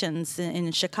reparations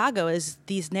in Chicago, is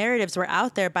these narratives were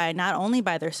out there not only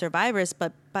by their survivors,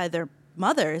 but by their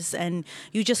mothers, and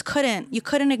you just couldn't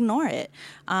ignore it.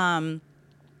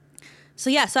 So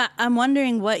I'm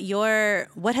wondering what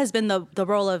has been the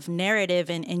role of narrative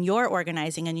in your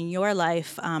organizing and in your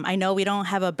life. I know we don't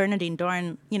have a Bernardine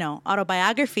Dohrn,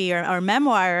 autobiography or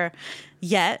memoir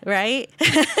yet, right?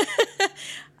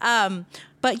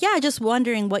 But just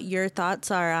wondering what your thoughts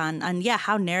are on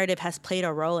how narrative has played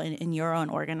a role in your own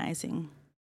organizing.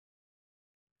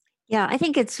 Yeah, I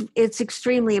think it's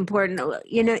extremely important.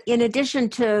 In addition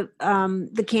to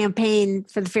the campaign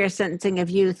for the fair sentencing of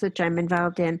youth, which I'm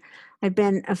involved in, I've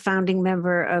been a founding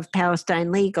member of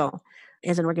Palestine Legal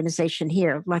as an organization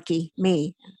here. Lucky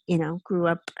me, grew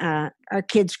up, our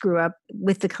kids grew up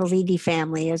with the Khalidi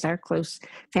family as our close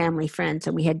family friends,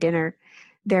 and we had dinner.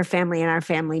 Their family and our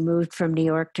family moved from New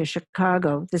York to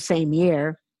Chicago the same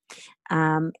year,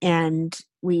 and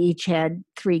we each had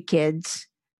 3 kids.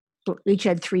 We each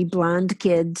had 3 blonde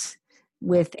kids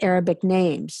with Arabic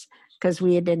names, because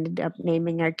we had ended up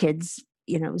naming our kids,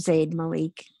 Zaid,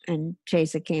 Malik, and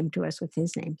Chesa came to us with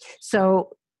his name.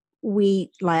 So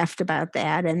we laughed about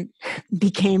that and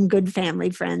became good family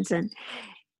friends. And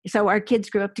so our kids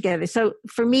grew up together. So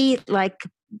for me, like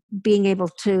being able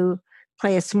to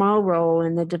play a small role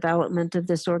in the development of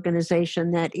this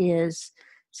organization that is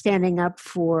standing up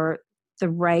for the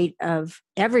right of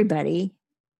everybody,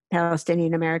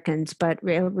 Palestinian Americans, but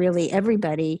really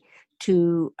everybody,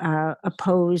 to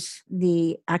oppose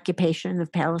the occupation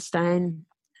of Palestine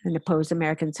and oppose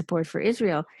American support for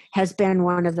Israel, has been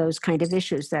one of those kind of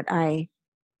issues that I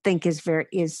think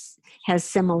has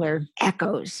similar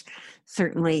echoes.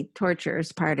 Certainly, torture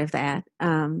is part of that,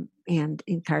 and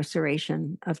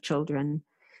incarceration of children,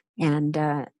 and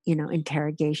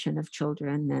interrogation of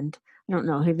children. And I don't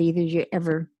know, have either of you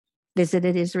ever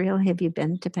visited Israel? Have you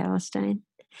been to Palestine?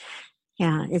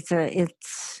 Yeah, it's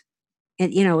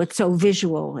so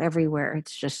visual everywhere.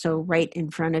 It's just so right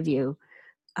in front of you.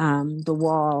 The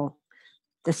wall,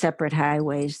 the separate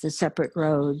highways, the separate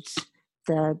roads,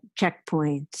 the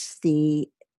checkpoints,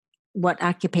 what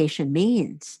occupation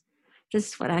means.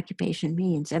 Just what occupation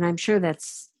means. And I'm sure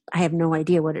I have no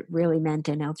idea what it really meant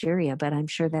in Algeria, but I'm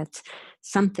sure that's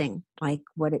something like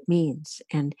what it means.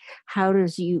 And how do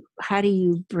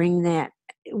you bring that?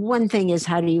 One thing is,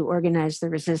 how do you organize the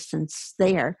resistance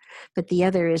there? But the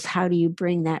other is, how do you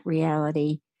bring that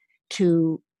reality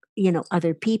to,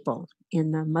 other people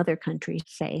in the mother country,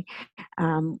 say,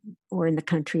 or in the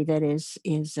country that is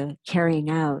carrying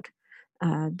out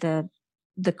the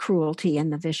cruelty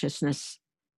and the viciousness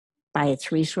by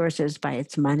its resources, by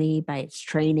its money, by its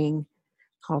training,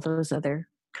 all those other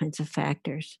kinds of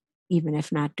factors, even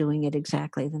if not doing it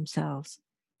exactly themselves.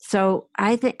 So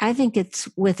I think it's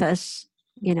with us,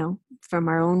 from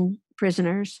our own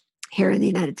prisoners here in the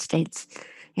United States,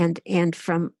 and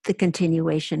from the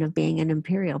continuation of being an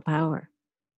imperial power.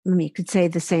 I mean, you could say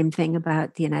the same thing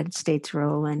about the United States'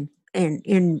 role and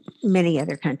in many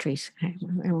other countries. I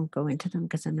won't go into them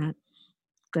because I'm not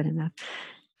good enough.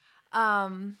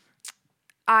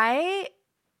 I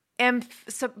am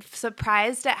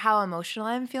surprised at how emotional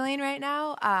I'm feeling right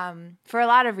now, for a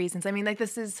lot of reasons. I mean, like,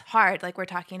 this is hard. Like, we're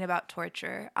talking about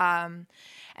torture. But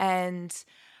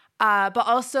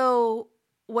also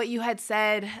what you had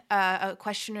said a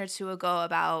question or two ago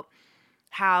about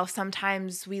how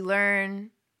sometimes we learn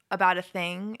about a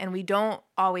thing and we don't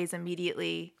always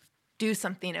immediately do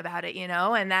something about it,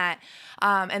 and that,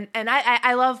 and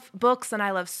I love books and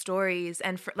I love stories.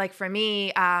 And for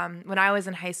me, when I was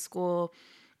in high school,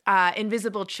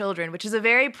 Invisible Children, which is a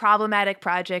very problematic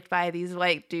project by these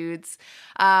white dudes.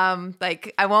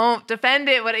 I won't defend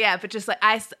it, but just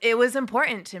it was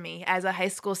important to me as a high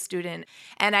school student.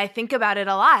 And I think about it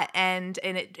a lot. And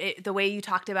the way you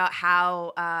talked about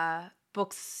how,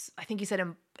 books, I think you said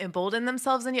embolden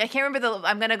themselves in you. I can't remember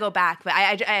I'm going to go back, but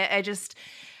I just,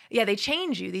 yeah, they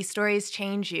change you. These stories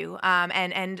change you.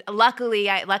 And luckily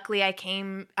I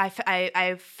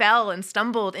fell and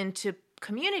stumbled into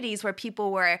communities where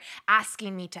people were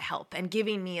asking me to help and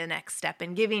giving me a next step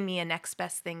and giving me a next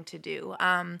best thing to do.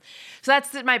 So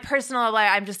that's my personal,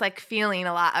 I'm just feeling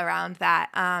a lot around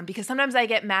that. Because sometimes I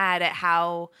get mad at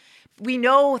how we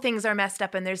know things are messed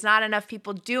up and there's not enough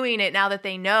people doing it now that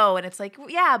they know. And it's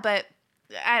anyway,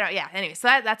 so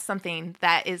that's something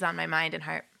that is on my mind and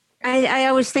heart. I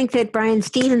always think that Brian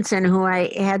Stevenson, who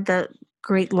I had the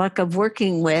great luck of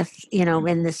working with,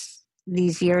 in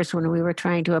these years when we were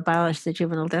trying to abolish the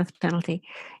juvenile death penalty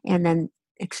and then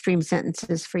extreme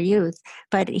sentences for youth.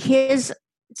 But his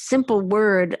simple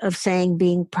word of saying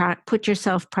put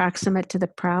yourself proximate to the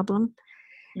problem,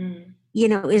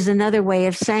 is another way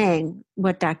of saying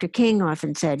what Dr. King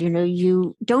often said.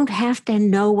 You don't have to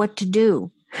know what to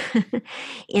do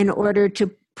in order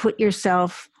to put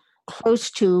yourself close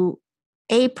to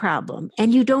a problem.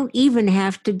 And you don't even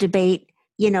have to debate,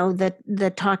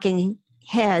 the talking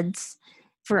heads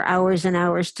for hours and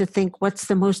hours to think what's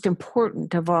the most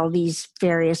important of all these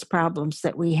various problems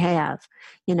that we have.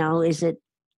 Is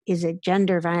it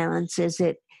gender violence? Is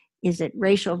it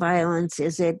racial violence?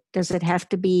 Does it have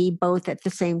to be both at the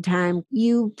same time?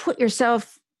 You put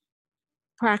yourself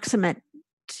proximate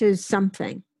to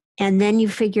something, and then you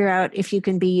figure out if you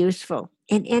can be useful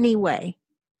in any way.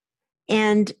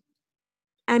 And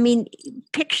I mean,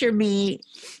 picture me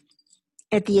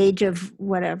at the age of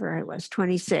whatever I was,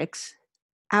 26,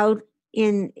 out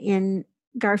in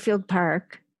Garfield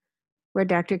Park, where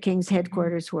Dr. King's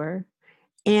headquarters were,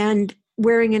 and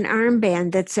wearing an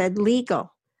armband that said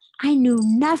legal. I knew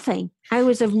nothing. I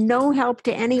was of no help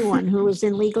to anyone who was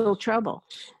in legal trouble,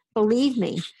 believe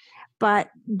me.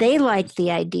 But they liked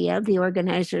the idea, the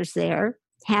organizers there,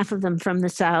 half of them from the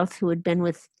South who had been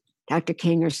with Dr.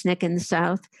 King or SNCC in the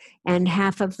South, and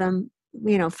half of them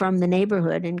from the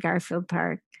neighborhood in Garfield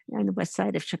Park on the west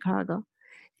side of Chicago,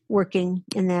 working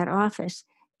in that office.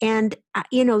 And,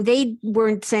 they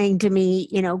weren't saying to me,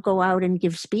 go out and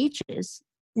give speeches.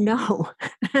 No,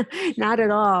 not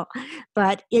at all.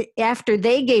 But after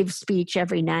they gave speech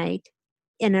every night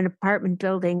in an apartment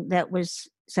building that was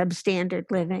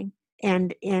substandard living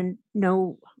and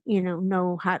no,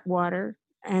 no hot water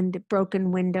and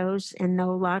broken windows and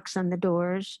no locks on the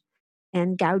doors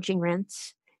and gouging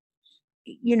rents,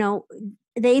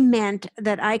 they meant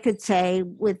that I could say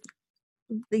with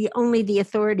only the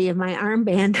authority of my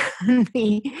armband on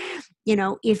me,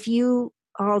 if you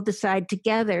all decide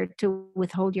together to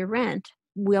withhold your rent,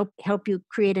 we'll help you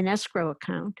create an escrow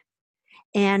account,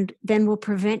 and then we'll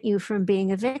prevent you from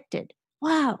being evicted.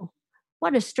 Wow,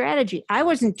 what a strategy. I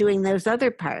wasn't doing those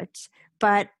other parts,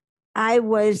 but I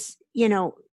was,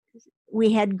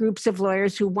 we had groups of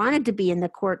lawyers who wanted to be in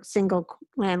the single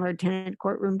landlord tenant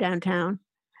courtroom downtown,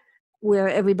 where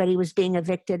everybody was being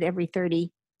evicted every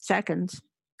 30 seconds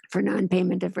for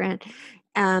non-payment of rent,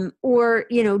 or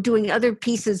doing other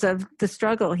pieces of the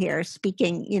struggle here,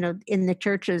 speaking in the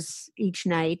churches each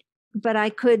night. But I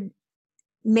could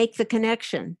make the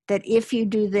connection that if you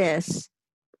do this,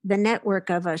 the network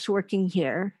of us working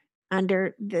here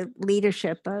under the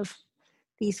leadership of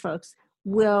these folks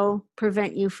will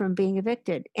prevent you from being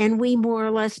evicted. And we more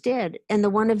or less did. And the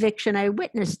one eviction I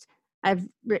witnessed, I've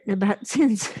written about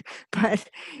since, but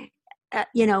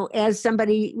as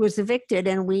somebody was evicted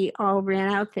and we all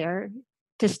ran out there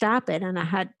to stop it on a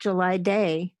hot July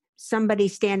day, somebody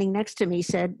standing next to me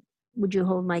said, "Would you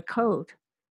hold my coat?"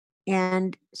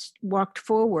 And walked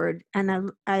forward,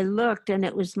 and I looked, and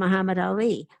it was Muhammad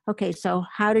Ali. Okay, so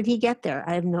how did he get there?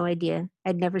 I have no idea.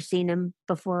 I'd never seen him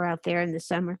before out there in the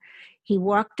summer. He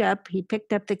walked up, he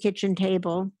picked up the kitchen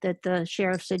table that the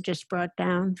sheriffs had just brought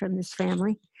down from this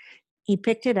family. He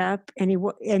picked it up,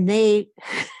 and they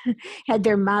had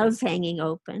their mouths hanging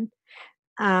open.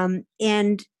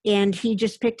 And he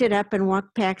just picked it up and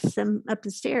walked past them up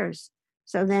the stairs.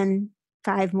 So then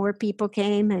 5 more people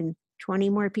came, and 20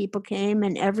 more people came,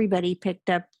 and everybody picked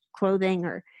up clothing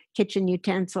or kitchen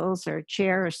utensils or a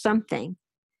chair or something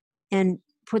and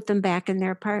put them back in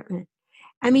their apartment.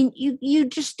 I mean, you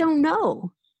just don't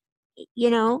know,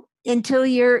 until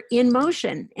you're in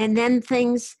motion, and then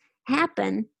things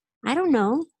happen. I don't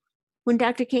know. When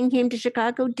Dr. King came to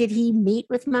Chicago, did he meet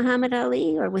with Muhammad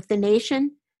Ali or with the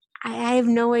nation? I have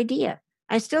no idea.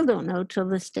 I still don't know till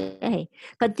this day.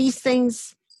 But these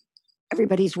things,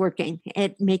 everybody's working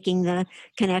at making the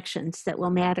connections that will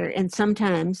matter. And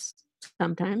sometimes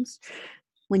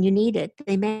when you need it,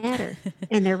 they matter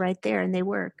and they're right there and they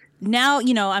work. Now,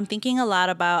 I'm thinking a lot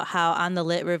about how on the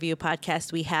Lit Review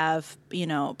podcast, we have,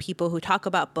 people who talk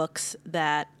about books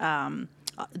that,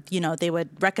 they would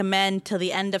recommend till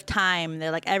the end of time. They're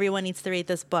like, everyone needs to read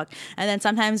this book. And then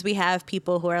sometimes we have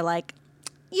people who are like,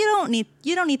 you don't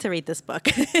need to read this book.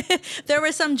 There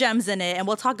were some gems in it, and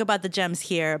we'll talk about the gems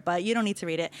here, but you don't need to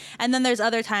read it. And then there's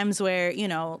other times where,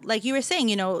 like you were saying,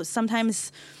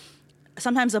 sometimes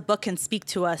a book can speak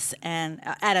to us and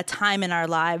at a time in our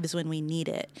lives when we need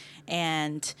it,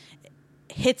 and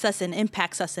hits us and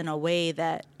impacts us in a way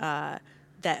that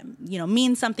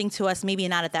means something to us, maybe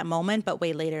not at that moment, but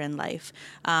way later in life.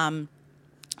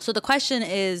 So the question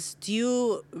is, do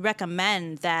you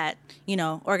recommend that,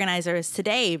 organizers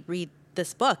today read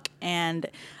this book? And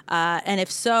if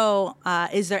so,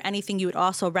 is there anything you would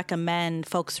also recommend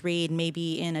folks read,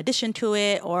 maybe in addition to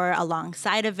it or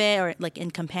alongside of it, or like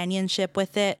in companionship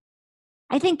with it?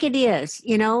 I think it is.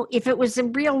 If it was a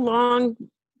real long,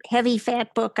 heavy,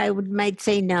 fat book, I might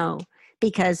say no,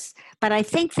 but I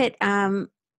think that,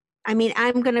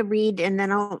 I'm going to read, and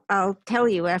then I'll tell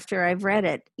you after I've read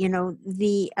it.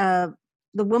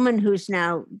 The woman who's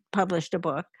now published a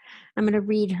book, I'm going to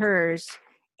read hers,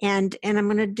 and I'm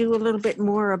going to do a little bit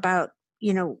more about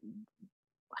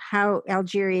how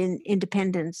Algerian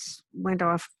independence went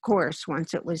off course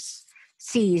once it was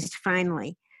seized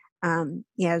finally.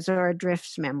 Zora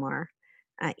Drift's memoir,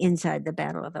 Inside the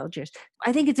Battle of Algiers.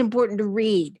 I think it's important to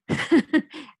read.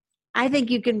 I think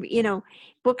you can,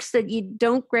 books that you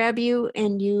don't grab you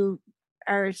and you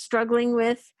are struggling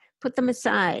with, put them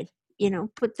aside,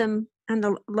 put them on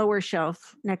the lower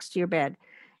shelf next to your bed,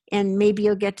 and maybe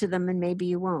you'll get to them and maybe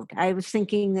you won't. I was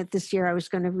thinking that this year I was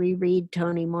going to reread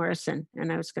Toni Morrison,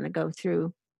 and I was going to go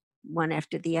through one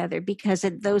after the other because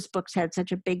those books had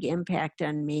such a big impact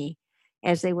on me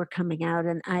as they were coming out.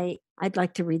 And I'd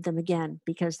like to read them again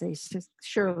because they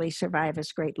surely survive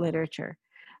as great literature.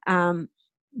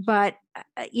 But,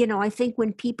 I think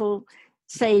when people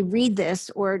say read this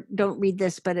or don't read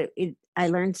this, but I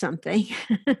learned something,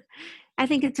 I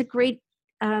think it's a great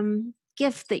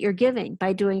gift that you're giving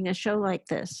by doing a show like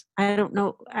this. I don't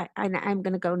know. I'm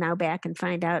going to go now back and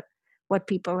find out what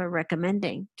people are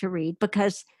recommending to read,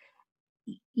 because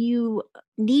you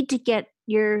need to get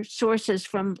your sources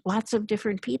from lots of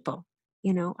different people.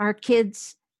 You know, our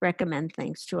kids recommend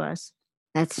things to us.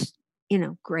 That's,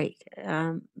 great,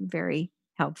 very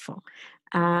helpful.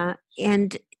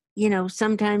 And,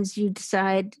 sometimes you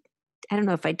decide, I don't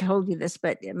know if I told you this,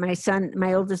 but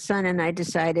my oldest son and I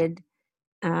decided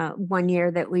one year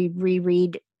that we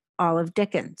reread all of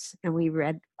Dickens, and we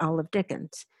read all of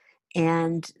Dickens.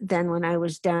 And then when I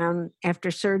was down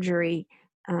after surgery,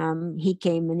 he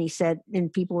came and he said,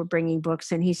 and people were bringing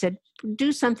books, and he said,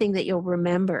 do something that you'll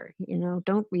remember,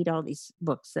 don't read all these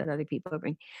books that other people are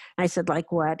bringing. I said,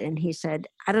 like what? And he said,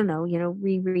 I don't know,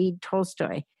 reread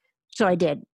Tolstoy. So I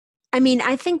did. I mean,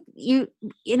 I think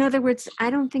in other words, I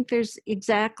don't think there's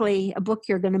exactly a book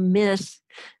you're going to miss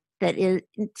that is,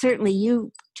 certainly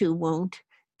you two won't,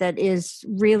 that is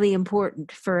really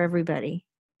important for everybody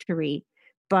to read.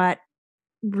 But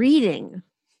reading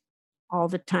all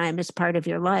the time as part of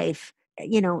your life,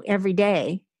 every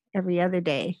day, every other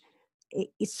day,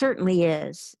 it certainly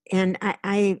is. And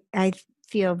I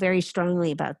feel very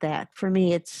strongly about that. For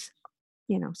me, it's,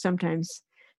 sometimes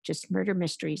just murder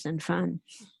mysteries and fun.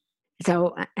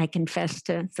 So I confess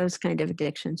to those kind of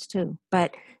addictions too.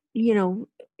 But,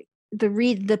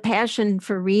 the passion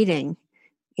for reading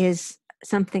is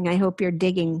something I hope you're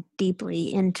digging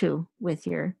deeply into with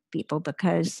your people,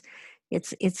 because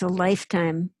it's a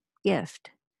lifetime gift.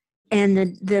 And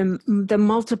the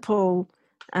multiple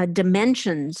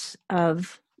dimensions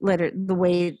of the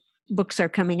way books are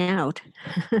coming out,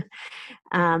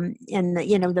 and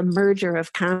the merger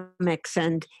of comics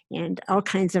and all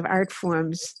kinds of art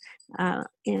forms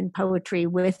and poetry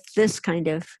with this kind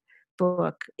of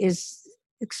book is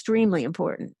extremely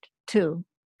important too.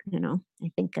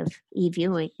 I think of Eve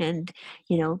Ewing, and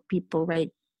people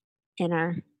right in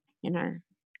our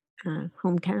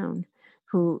hometown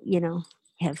who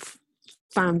have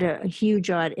found a huge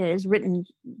audience, has written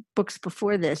books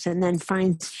before this, and then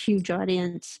finds huge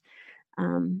audience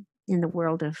in the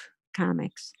world of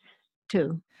comics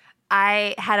too.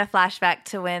 I had a flashback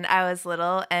to when I was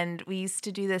little, and we used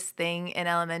to do this thing in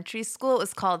elementary school. It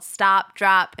was called Stop,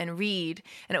 Drop, and Read.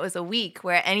 And it was a week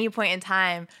where at any point in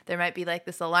time, there might be like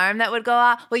this alarm that would go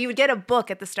off. Well, you would get a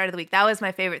book at the start of the week. That was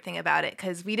my favorite thing about it,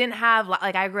 because we didn't have,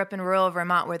 like, I grew up in rural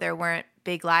Vermont where there weren't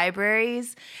big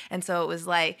libraries. And so it was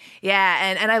like,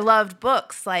 yeah. And I loved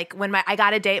books. Like when I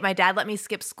got a date, my dad let me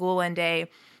skip school one day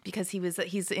because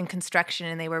he's in construction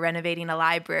and they were renovating a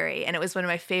library. And it was one of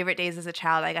my favorite days as a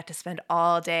child. I got to spend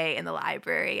all day in the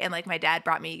library, and like my dad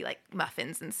brought me like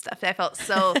muffins and stuff. I felt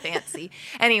so fancy.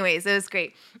 Anyways, it was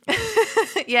great.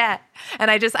 Yeah. And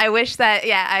I wish that,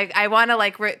 I want to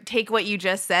like take what you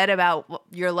just said about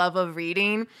your love of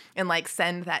reading and like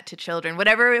send that to children.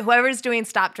 Whoever's doing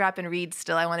Stop, Drop, and Read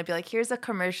still, I want to be like, here's a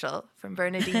commercial from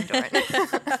Bernardine Dohrn.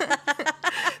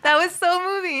 That was so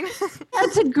moving.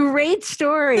 That's a great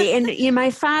story. And my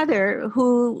father,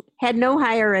 who had no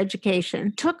higher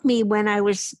education, took me when I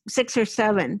was 6 or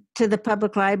 7 to the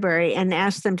public library and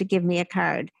asked them to give me a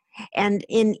card, and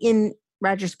in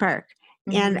Rogers Park.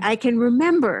 Mm-hmm. And I can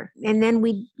remember, and then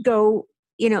we'd go,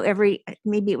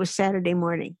 maybe it was Saturday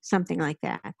morning, something like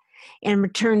that, and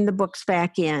return the books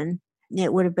back in.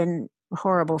 It would have been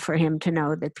horrible for him to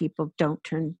know that people don't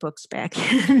turn books back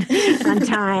on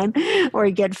time or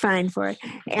get fined for it,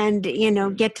 and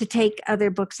get to take other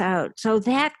books out. So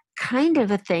that kind of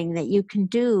a thing that you can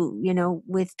do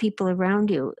with people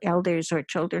around you, elders or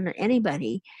children or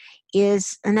anybody,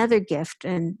 is another gift.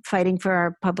 And fighting for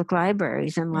our public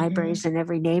libraries and libraries in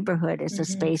every neighborhood is a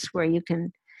space where you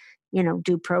can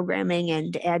do programming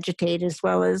and agitate, as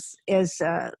well as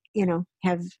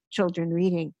have children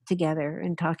reading together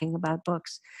and talking about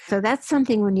books. So that's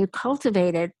something, when you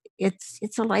cultivate it,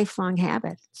 it's a lifelong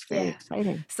habit. It's very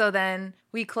exciting. So then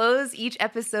we close each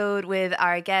episode with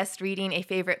our guest reading a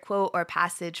favorite quote or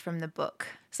passage from the book.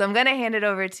 So I'm going to hand it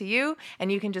over to you,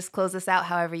 and you can just close us out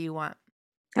however you want.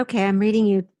 Okay, I'm reading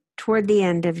you toward the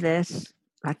end of this,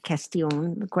 la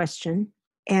question, the question,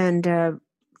 and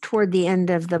toward the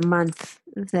end of the month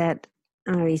that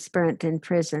he spent in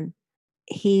prison.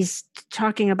 He's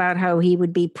talking about how he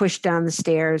would be pushed down the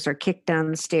stairs or kicked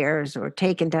down the stairs or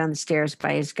taken down the stairs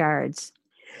by his guards.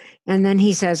 And then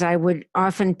he says, I would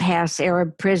often pass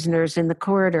Arab prisoners in the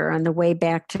corridor on the way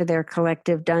back to their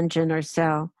collective dungeon or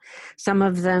cell. Some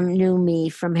of them knew me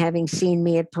from having seen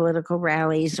me at political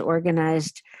rallies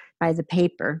organized by the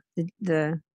paper,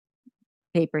 the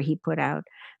paper he put out.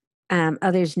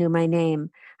 Others knew my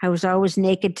name. I was always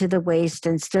naked to the waist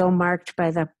and still marked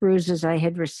by the bruises I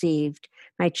had received,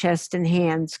 my chest and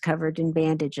hands covered in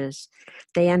bandages.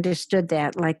 They understood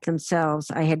that, like themselves,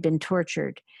 I had been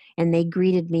tortured, and they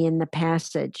greeted me in the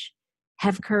passage.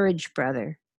 Have courage,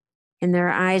 brother. In their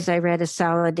eyes, I read a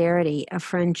solidarity, a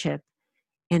friendship,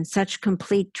 and such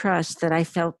complete trust that I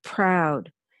felt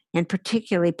proud, and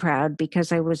particularly proud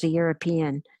because I was a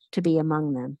European, to be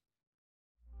among them.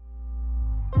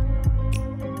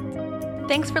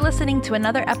 Thanks for listening to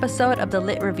another episode of The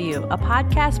Lit Review, a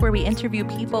podcast where we interview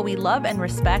people we love and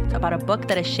respect about a book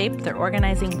that has shaped their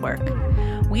organizing work.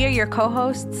 We are your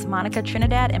co-hosts, Monica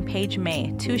Trinidad and Paige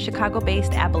May, two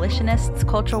Chicago-based abolitionists,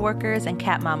 cultural workers, and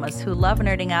cat mamas who love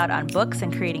nerding out on books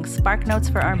and creating spark notes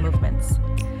for our movements.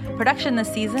 Production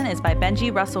this season is by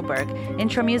Benji Russellberg.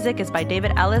 Intro music is by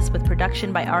David Ellis with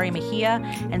production by Ari Mejia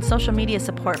and social media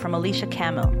support from Alicia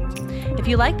Camil. If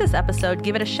you like this episode,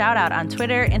 give it a shout out on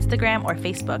Twitter, Instagram, or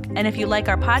Facebook. And if you like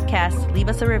our podcast, leave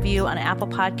us a review on Apple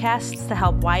Podcasts to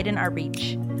help widen our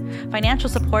reach. Financial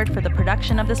support for the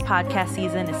production of this podcast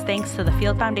season is thanks to the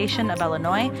Field Foundation of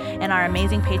Illinois and our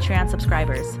amazing Patreon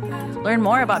subscribers. Learn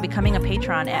more about becoming a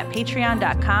patron at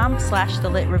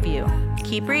patreon.com/thelitreview.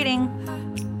 Keep reading.